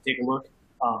tab if you take a look.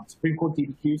 Supreme Court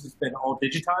DBQs has been all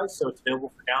digitized, so it's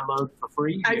available for download for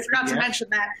free. I forgot to mention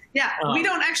that. Yeah, we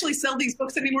don't actually sell these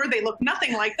books anymore. They look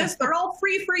nothing like this. They're all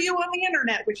free for you on the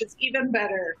internet, which is even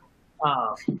better.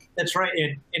 That's right,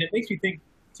 and it makes me think,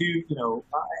 too, you know,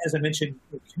 as I mentioned,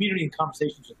 community and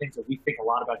conversations are things that we think a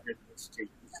lot about here at the Institute.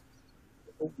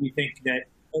 We think that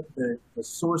the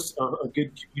source of a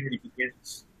good community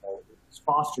begins. It's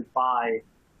fostered by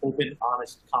open,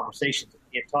 honest conversations. If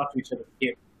we can't talk to each other, we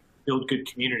can't build good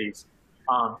communities.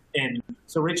 And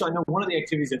so, Rachel, I know one of the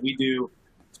activities that we do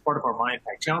as part of our My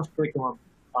Impact Challenge curriculum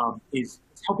is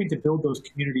helping to build those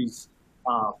communities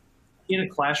in a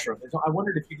classroom. And so I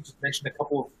wondered if you could just mention a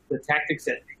couple of the tactics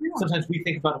that sometimes we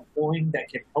think about employing that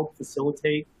can help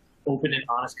facilitate open and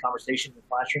honest conversation in the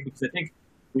classroom, because I think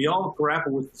we all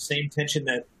grapple with the same tension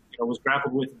that was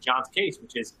grappled with in John's case,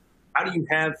 which is how do you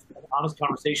have an honest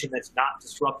conversation that's not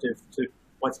disruptive to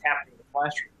what's happening in the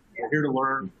classroom? We're here to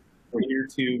learn. We're here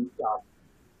to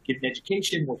get an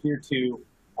education. We're here to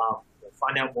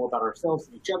find out more about ourselves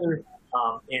and each other.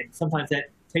 And sometimes that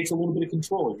takes a little bit of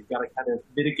control. You've got to kind of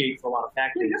mitigate for a lot of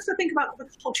factors. You have to think about the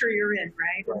culture you're in,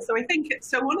 right? And so I think,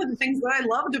 one of the things that I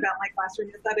loved about my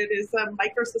classroom is that it is a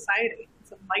micro society.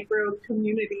 It's a micro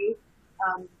community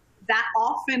that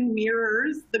often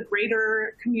mirrors the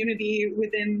greater community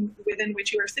within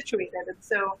which you are situated. And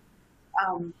so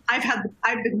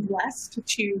I've been blessed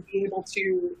to be able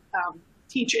to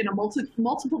teach in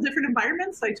multiple different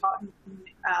environments. I taught in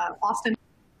Austin,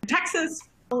 Texas,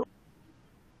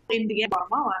 Indiana,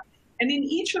 Guatemala. And in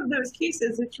each of those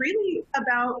cases, it's really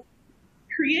about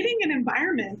creating an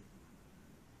environment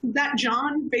that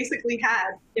John basically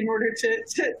had in order to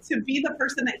be the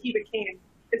person that he became.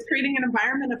 It's creating an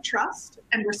environment of trust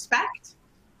and respect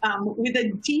with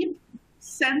a deep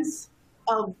sense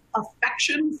of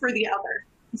affection for the other.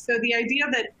 So the idea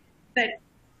that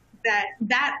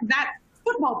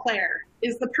football player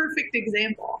is the perfect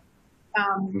example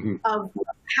of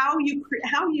how you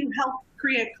help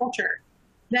create culture,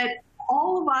 that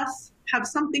all of us have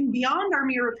something beyond our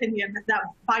mere opinion that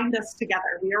bind us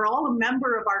together. We are all a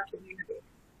member of our community.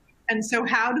 And so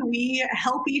how do we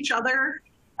help each other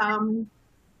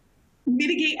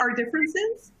mitigate our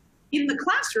differences in the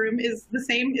classroom is the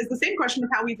same question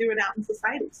of how we do it out in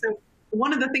society. So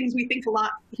one of the things we think a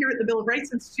lot here at the Bill of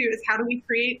Rights Institute is how do we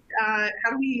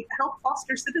help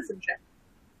foster citizenship?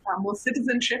 Well,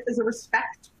 citizenship is a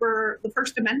respect for the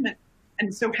First Amendment.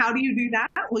 And so how do you do that?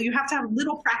 Well, you have to have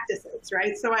little practices,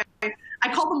 right? So I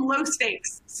call them low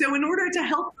stakes. So in order to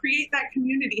help create that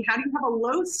community, how do you have a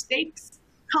low stakes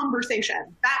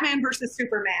conversation? Batman versus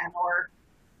Superman, or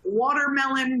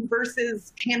watermelon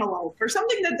versus cantaloupe, or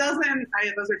something that doesn't,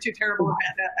 those are two terrible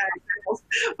examples,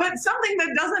 but something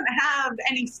that doesn't have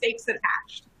any stakes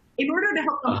attached, in order to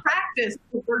help them practice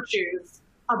the virtues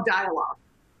of dialogue.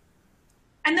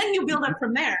 And then you build up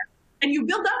from there. And you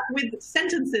build up with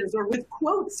sentences or with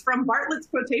quotes from Bartlett's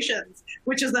Quotations,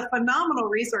 which is a phenomenal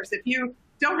resource. If you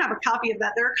don't have a copy of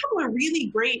that, there are a couple of really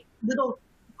great little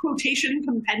quotation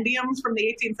compendiums from the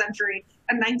 18th century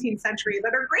and 19th century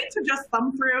that are great to just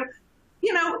thumb through.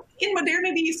 In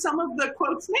modernity, some of the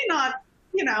quotes may not,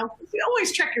 you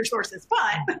always check your sources,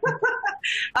 but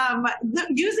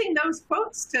using those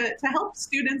quotes to help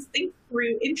students think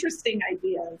through interesting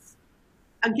ideas,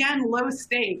 again, low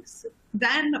stakes,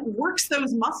 then works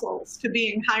those muscles to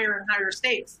being higher and higher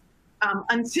stakes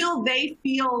until they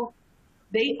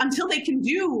can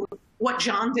do what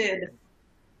John did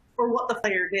or what the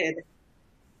player did,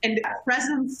 and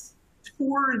presence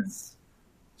towards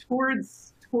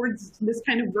this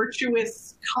kind of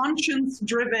virtuous,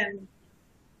 conscience-driven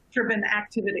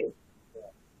activity.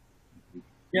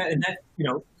 Yeah, and that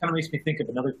kind of makes me think of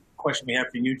another question we have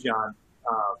for you, John.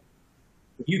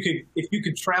 If you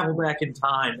could travel back in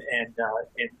time and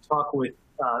talk with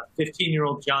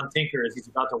 15-year-old John Tinker as he's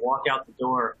about to walk out the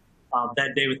door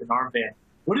that day with an armband,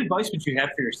 what advice would you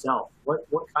have for yourself? What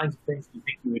kinds of things do you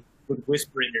think you would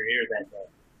whisper in your ear that day?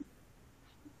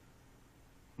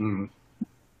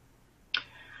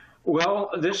 Well,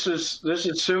 this is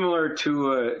similar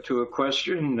to a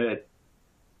question that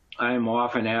I'm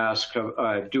often asked: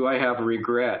 do I have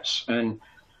regrets? And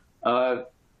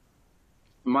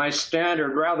my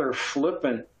standard, rather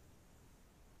flippant,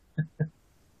 to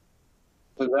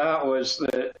that was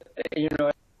that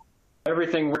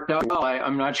everything worked out well.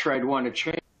 I'm not sure I'd want to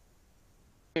change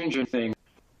anything.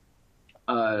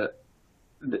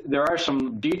 There are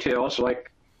some details,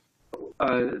 like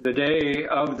the day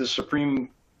of the Supreme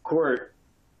Court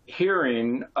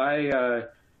hearing, I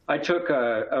took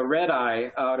a red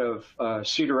eye out of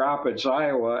Cedar Rapids,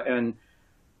 Iowa, and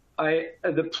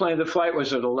the flight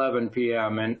was at 11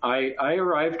 p.m. and I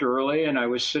arrived early, and I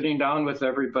was sitting down with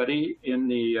everybody in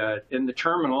the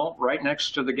terminal right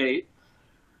next to the gate.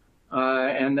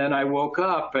 And then I woke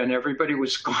up and everybody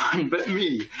was gone but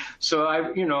me.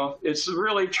 So it's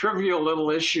really trivial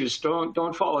little issues.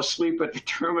 Don't fall asleep at the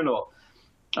terminal.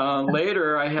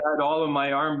 Later, I had all of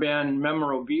my armband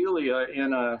memorabilia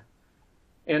in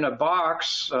in a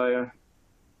box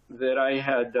that I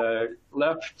had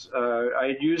left. I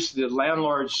had used the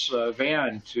landlord's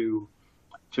van to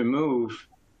move,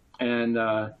 and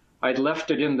I'd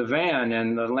left it in the van,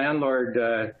 and the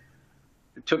landlord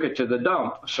took it to the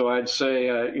dump. So I'd say,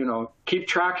 you know, keep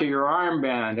track of your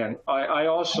armband. And I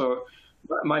also,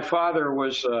 my father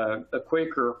was a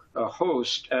Quaker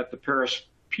host at the Paris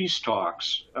Peace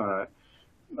Talks.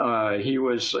 He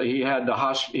ran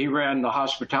the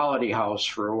hospitality house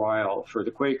for a while for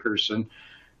the Quakers,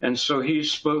 and so he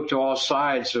spoke to all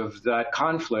sides of that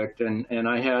conflict. And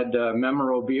I had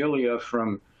memorabilia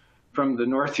from the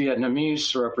North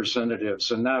Vietnamese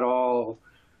representatives, and that all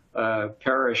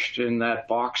perished in that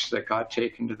box that got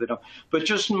taken to the dump. But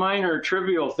just minor,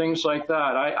 trivial things like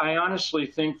that. I honestly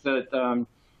think that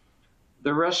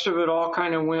the rest of it all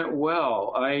kind of went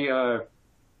well.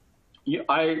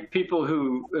 People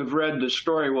who have read the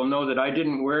story will know that I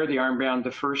didn't wear the armband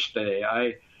the first day.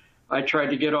 I tried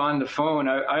to get on the phone.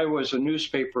 I was a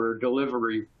newspaper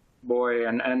delivery boy,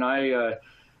 and I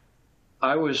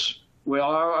was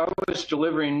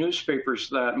delivering newspapers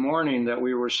that morning that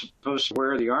we were supposed to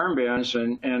wear the armbands,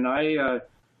 and I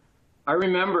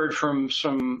remembered from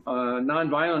some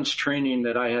nonviolence training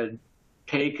that I had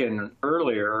taken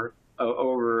earlier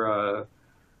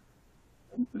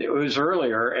it was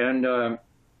earlier, and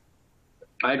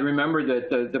I'd remembered that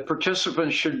the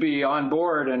participants should be on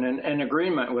board and in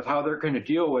agreement with how they're going to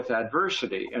deal with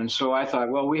adversity. And so I thought,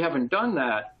 well, we haven't done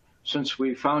that since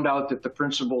we found out that the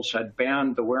principals had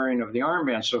banned the wearing of the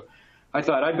armband. So I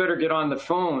thought I'd better get on the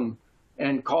phone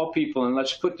and call people, and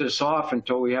let's put this off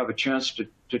until we have a chance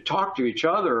to talk to each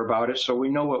other about it so we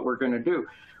know what we're going to do.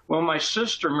 Well, my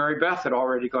sister, Mary Beth, had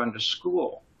already gone to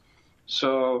school.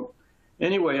 So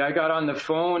anyway, I got on the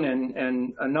phone,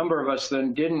 and a number of us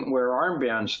then didn't wear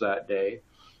armbands that day.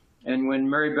 And when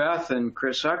Mary Beth and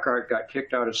Chris Eckhart got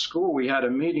kicked out of school, we had a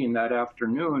meeting that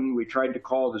afternoon. We tried to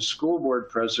call the school board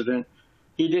president.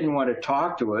 He didn't want to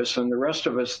talk to us, and the rest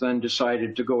of us then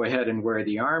decided to go ahead and wear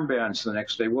the armbands the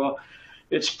next day. Well,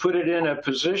 it's put it in a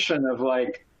position of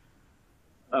like,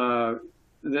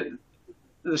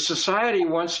 the society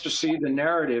wants to see the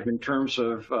narrative in terms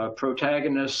of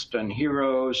protagonists and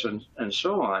heroes and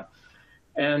so on.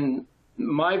 And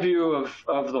my view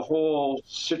of the whole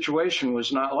situation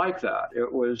was not like that. It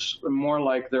was more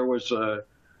like there was a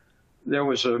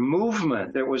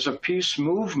movement, there was a peace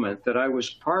movement that I was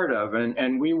part of,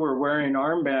 and we were wearing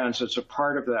armbands as a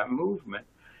part of that movement.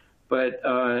 But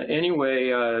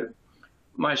anyway,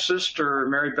 my sister,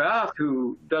 Mary Beth,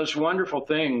 who does wonderful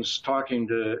things talking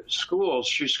to schools,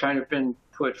 she's kind of been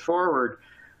put forward.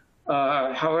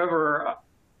 However,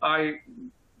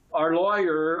 our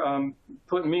lawyer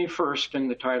put me first in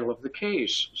the title of the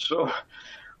case. So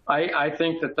I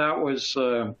think that was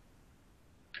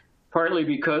partly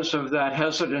because of that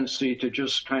hesitancy to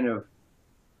just kind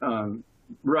of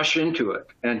rush into it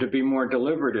and to be more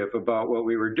deliberative about what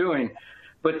we were doing.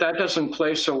 But that doesn't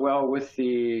play so well with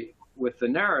the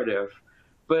narrative.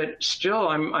 But still,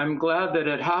 I'm glad that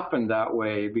it happened that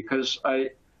way, because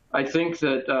I think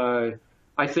that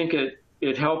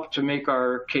it helped to make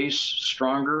our case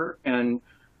stronger. And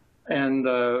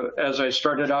as I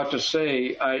started out to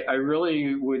say, I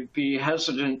really would be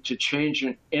hesitant to change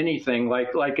anything,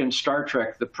 like in Star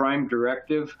Trek, the Prime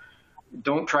Directive,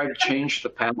 don't try to change the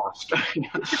past.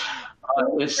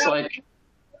 It's like,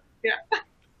 yeah.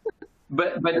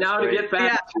 But now to get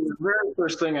back to the very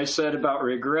first thing I said about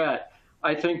regret,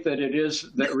 I think that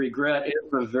regret is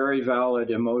a very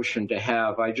valid emotion to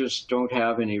have. I just don't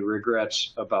have any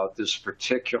regrets about this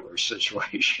particular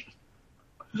situation.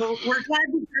 Well, we're glad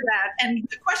to hear that. And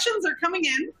the questions are coming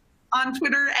in on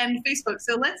Twitter and Facebook.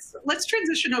 So let's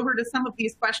transition over to some of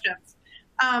these questions.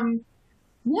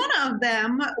 One of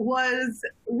them was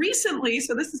recently,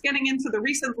 so this is getting into the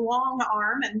recent long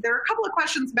arm, and there are a couple of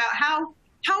questions about how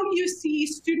you see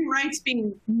student rights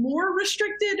being more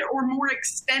restricted or more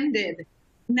extended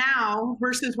now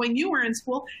versus when you were in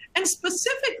school, and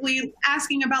specifically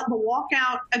asking about the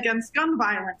walkout against gun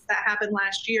violence that happened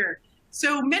last year.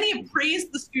 So many have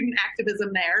praised the student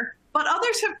activism there, but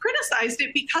others have criticized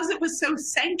it because it was so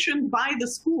sanctioned by the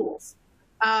schools.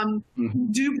 Do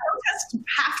protests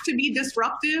have to be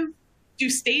disruptive? Do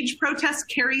stage protests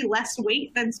carry less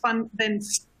weight than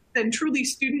truly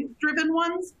student-driven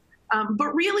ones?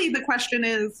 But really the question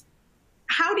is,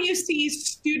 how do you see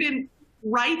student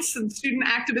rights and student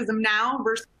activism now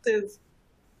versus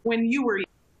when you were young?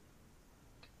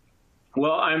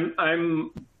 Well,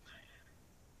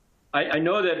 I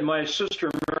know that my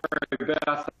sister Mary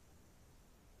Beth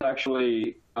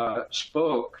actually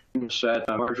spoke at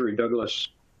Marjorie Douglas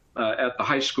at the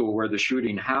high school where the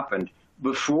shooting happened.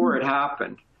 before it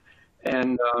happened.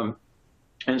 And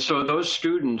so those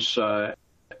students,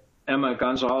 Emma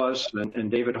Gonzalez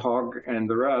and David Hogg and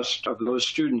the rest of those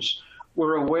students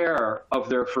were aware of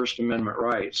their First Amendment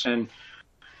rights. And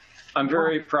I'm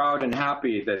very proud and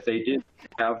happy that they did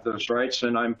have those rights,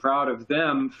 and I'm proud of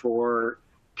them for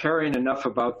caring enough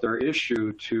about their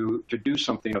issue to do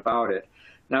something about it.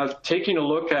 Now, taking a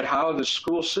look at how the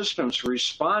school systems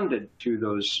responded to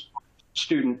those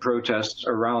student protests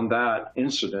around that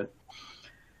incident,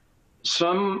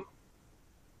 some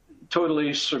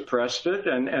totally suppressed it,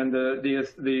 and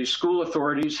the school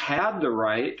authorities had the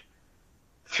right,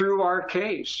 through our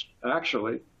case,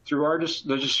 actually, through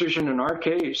the decision in our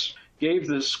case, gave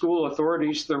the school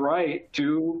authorities the right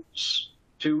to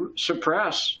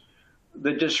suppress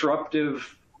the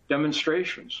disruptive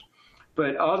demonstrations.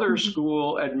 But other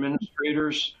school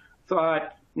administrators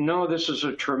thought, no, this is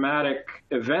a traumatic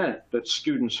event that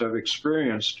students have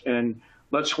experienced, and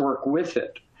let's work with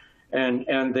it.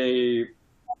 And they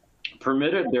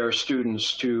permitted their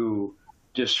students to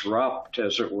disrupt,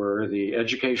 as it were, the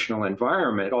educational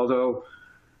environment, although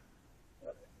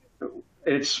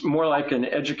it's more like an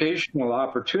educational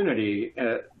opportunity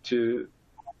to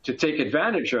take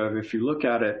advantage of if you look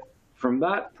at it from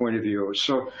that point of view.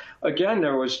 So again,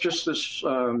 there was just this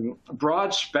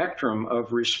broad spectrum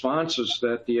of responses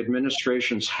that the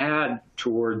administrations had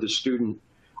toward the student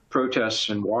protests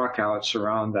and walkouts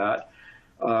around that.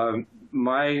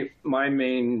 My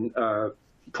main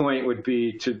point would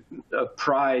be to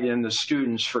pride in the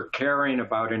students for caring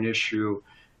about an issue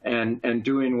and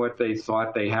doing what they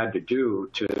thought they had to do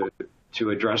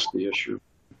to address the issue.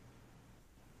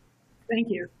 Thank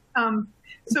you.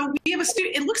 So we have a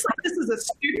student, it looks like this is a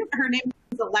student, her name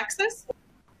is Alexis.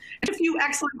 A few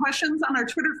excellent questions on our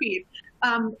Twitter feed.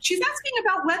 She's asking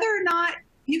about whether or not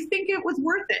you think it was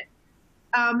worth it.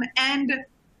 And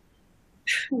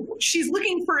she's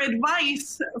looking for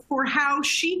advice for how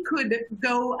she could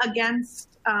go against,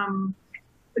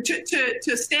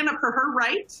 to stand up for her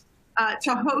right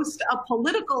to host a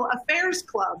political affairs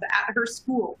club at her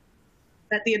school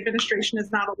that the administration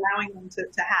is not allowing them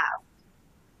to have.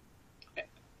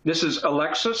 This is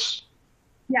Alexis?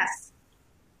 Yes.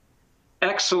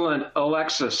 Excellent,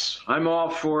 Alexis. I'm all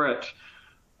for it.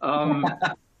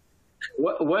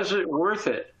 Was it worth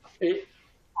it?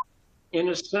 In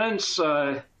a sense,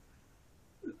 the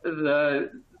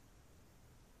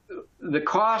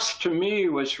cost to me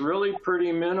was really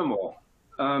pretty minimal.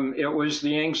 It was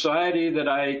the anxiety that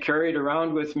I carried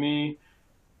around with me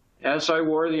as I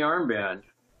wore the armband.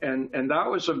 And that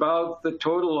was about the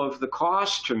total of the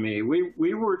cost to me.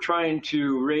 We were trying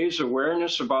to raise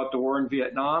awareness about the war in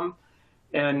Vietnam,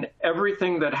 and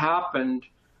everything that happened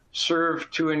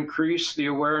served to increase the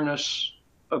awareness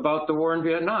about the war in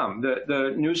Vietnam.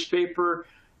 The newspaper,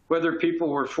 whether people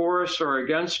were for us or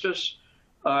against us,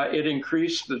 it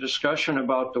increased the discussion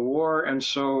about the war, and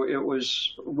so it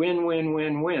was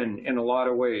win-win-win-win in a lot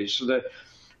of ways. So that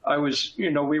I was,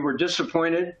 we were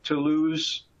disappointed to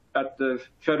lose at the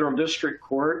federal district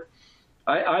court.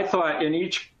 I thought in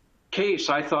each case,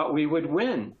 I thought we would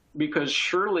win, because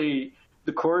surely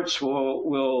the courts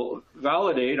will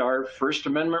validate our First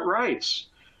Amendment rights.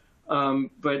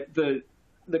 But the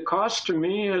cost to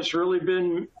me has really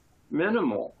been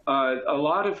minimal. A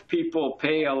lot of people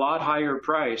pay a lot higher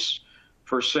price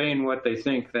for saying what they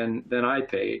think than I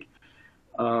paid.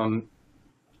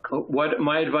 What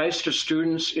my advice to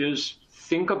students is,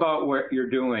 think about what you're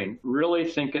doing, really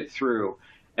think it through,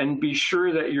 and be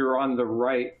sure that you're on the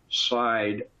right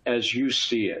side as you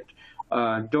see it.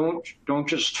 Don't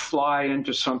just fly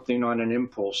into something on an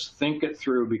impulse. Think it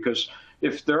through, because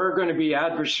if there are going to be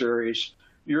adversaries,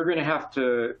 you're going to have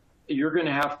to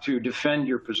defend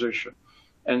your position.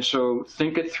 And so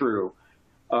think it through.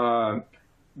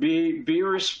 Be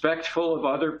respectful of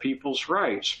other people's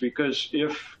rights, because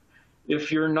if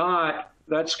you're not,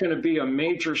 that's going to be a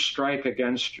major strike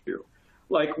against you.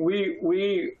 Like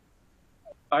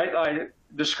I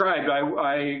described,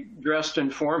 I dressed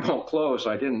in formal clothes.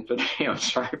 I didn't today, I'm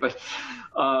sorry, but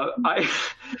I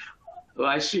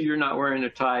see you're not wearing a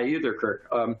tie either, Kirk.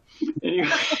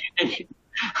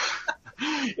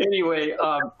 Anyway,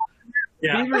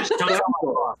 yeah. Be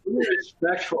respectful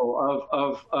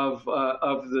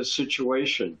of the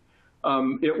situation.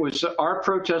 Our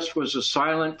protest was a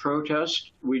silent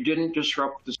protest. We didn't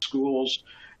disrupt the schools,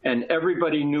 and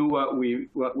everybody knew what we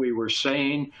were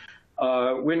saying.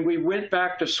 When we went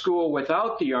back to school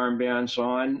without the armbands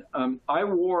on, I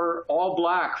wore all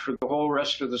black for the whole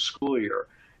rest of the school year,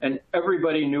 and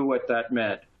everybody knew what that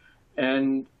meant.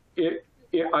 And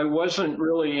I wasn't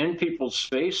really in people's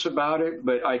face about it,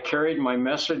 but I carried my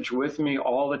message with me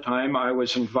all the time. I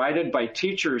was invited by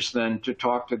teachers then to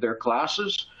talk to their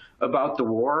classes about the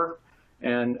war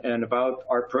and about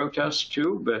our protests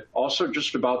too, but also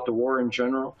just about the war in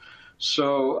general.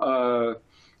 So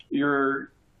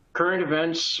your current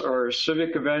events or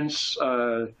civic events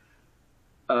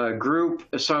group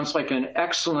sounds like an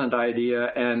excellent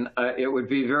idea, and it would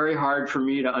be very hard for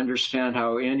me to understand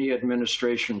how any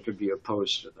administration could be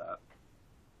opposed to that.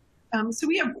 So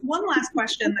we have one last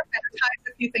question that kind of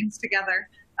ties a few things together,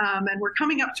 and we're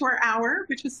coming up to our hour,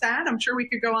 which is sad. I'm sure we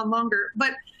could go on longer,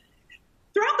 but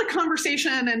throughout the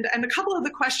conversation and a couple of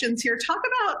the questions here, talk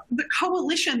about the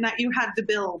coalition that you had to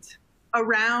build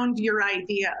around your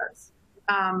ideas.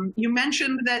 You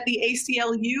mentioned that the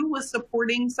ACLU was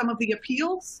supporting some of the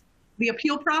appeals, the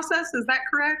appeal process. Is that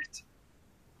correct?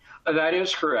 That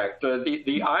is correct.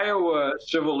 The Iowa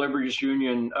Civil Liberties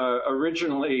Union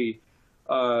originally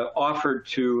offered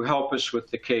to help us with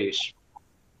the case.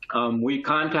 We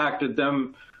contacted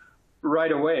them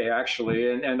right away,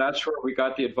 actually, and that's where we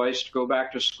got the advice to go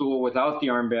back to school without the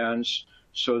armbands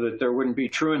so that there wouldn't be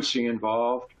truancy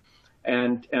involved,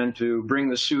 and to bring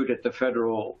the suit at the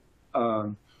federal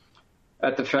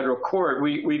court.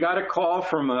 We got a call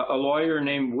from a lawyer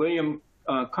named William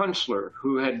Kunstler,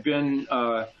 who had been,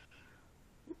 well,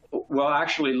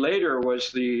 actually later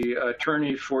was the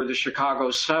attorney for the Chicago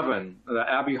Seven,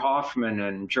 Abby Hoffman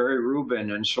and Jerry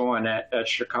Rubin and so on at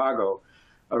Chicago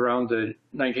around the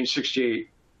 1968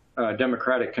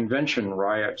 Democratic Convention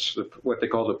riots, what they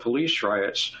call the police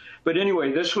riots. But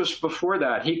anyway, this was before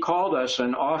that. He called us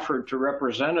and offered to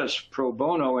represent us pro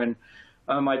bono, and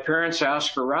my parents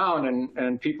asked around,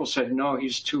 and people said, no,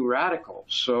 he's too radical.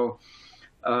 So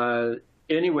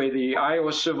anyway, the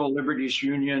Iowa Civil Liberties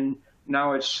Union,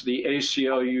 now it's the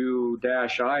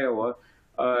ACLU-Iowa,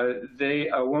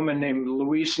 a woman named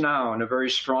Louise Noun, a very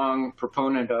strong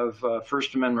proponent of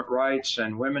First Amendment rights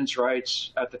and women's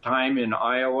rights at the time in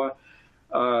Iowa.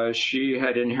 She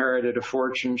had inherited a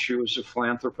fortune. She was a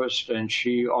philanthropist, and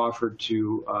she offered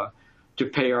to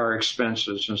pay our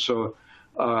expenses. And so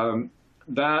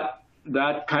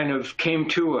that kind of came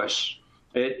to us.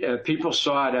 People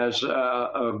saw it as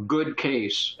a good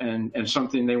case and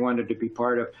something they wanted to be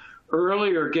part of.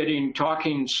 Earlier,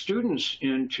 talking students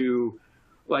into,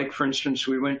 like, for instance,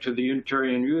 we went to the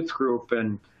Unitarian Youth Group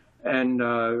and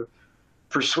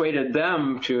persuaded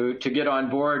them to get on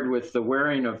board with the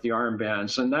wearing of the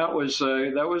armbands, and that was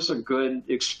a good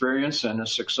experience and a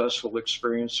successful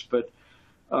experience. But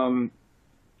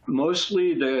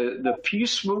mostly the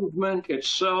peace movement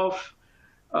itself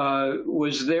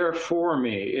was there for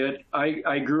me.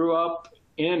 I grew up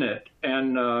in it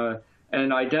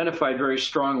and identified very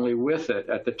strongly with it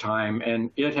at the time,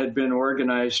 and it had been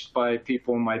organized by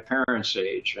people my parents'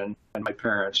 age and my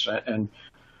parents. And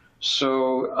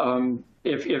so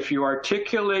if you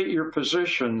articulate your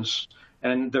positions,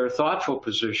 and they're thoughtful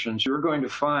positions, you're going to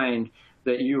find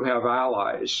that you have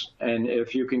allies. And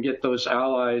if you can get those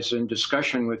allies in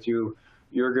discussion with you,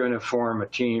 you're going to form a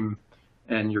team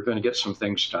and you're going to get some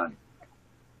things done.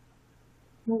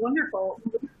 Well, wonderful.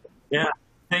 Yeah.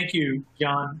 Thank you,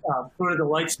 John. The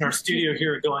lights in our studio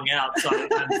here are going out, so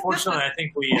unfortunately, I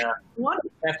think we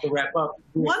have to wrap up.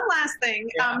 One last thing.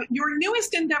 Yeah. Your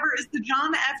newest endeavor is the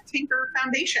John F. Tinker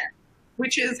Foundation,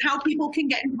 which is how people can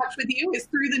get in touch with you, is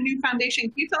through the new foundation.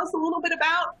 Can you tell us a little bit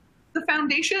about the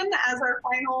foundation as our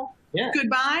final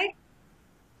goodbye?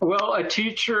 Well, a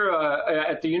teacher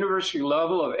at the university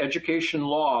level of education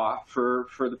law for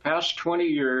the past 20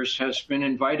 years has been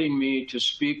inviting me to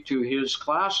speak to his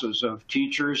classes of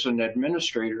teachers and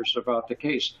administrators about the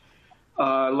case.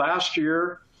 Last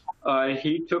year,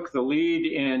 he took the lead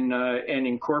in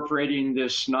incorporating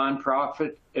this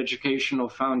nonprofit educational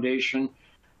foundation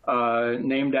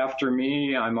named after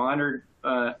me. I'm honored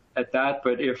at that,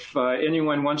 but if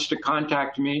anyone wants to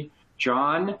contact me,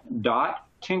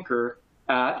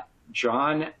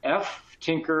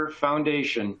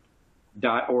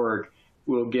 john.tinker@johnftinkerfoundation.org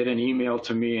will get an email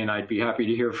to me, and I'd be happy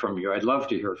to hear from you. I'd love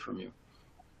to hear from you.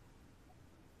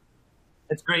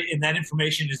 That's great, and that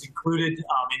information is included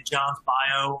in John's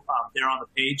bio there on the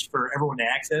page for everyone to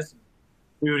access.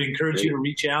 We would encourage you to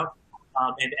reach out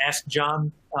and ask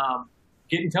John,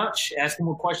 get in touch, ask him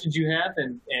what questions you have,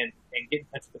 and get in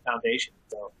touch with the foundation.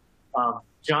 So,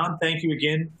 John, thank you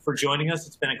again for joining us.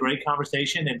 It's been a great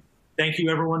conversation, and thank you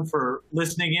everyone for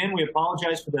listening in. We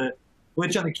apologize for the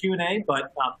glitch on the Q&A,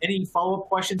 but any follow-up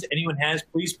questions anyone has,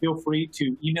 please feel free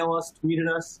to email us, tweet at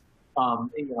us,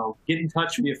 get in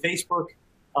touch via Facebook,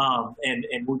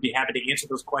 and we'll be happy to answer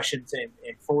those questions and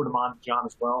forward them on to John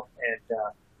as well. And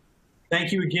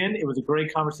thank you again. It was a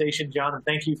great conversation, John, and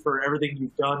thank you for everything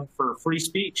you've done for free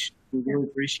speech. We really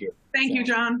appreciate it. Thank you,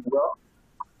 John. Well,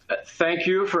 thank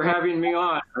you for having me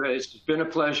on. It's been a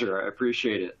pleasure. I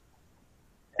appreciate it.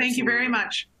 Thank you very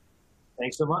much.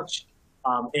 Thanks so much.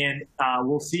 And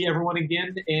we'll see everyone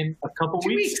again in a couple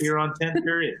weeks here on 10th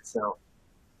Period. So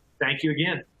thank you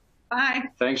again. Bye.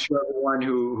 Thanks for everyone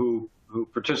who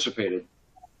participated.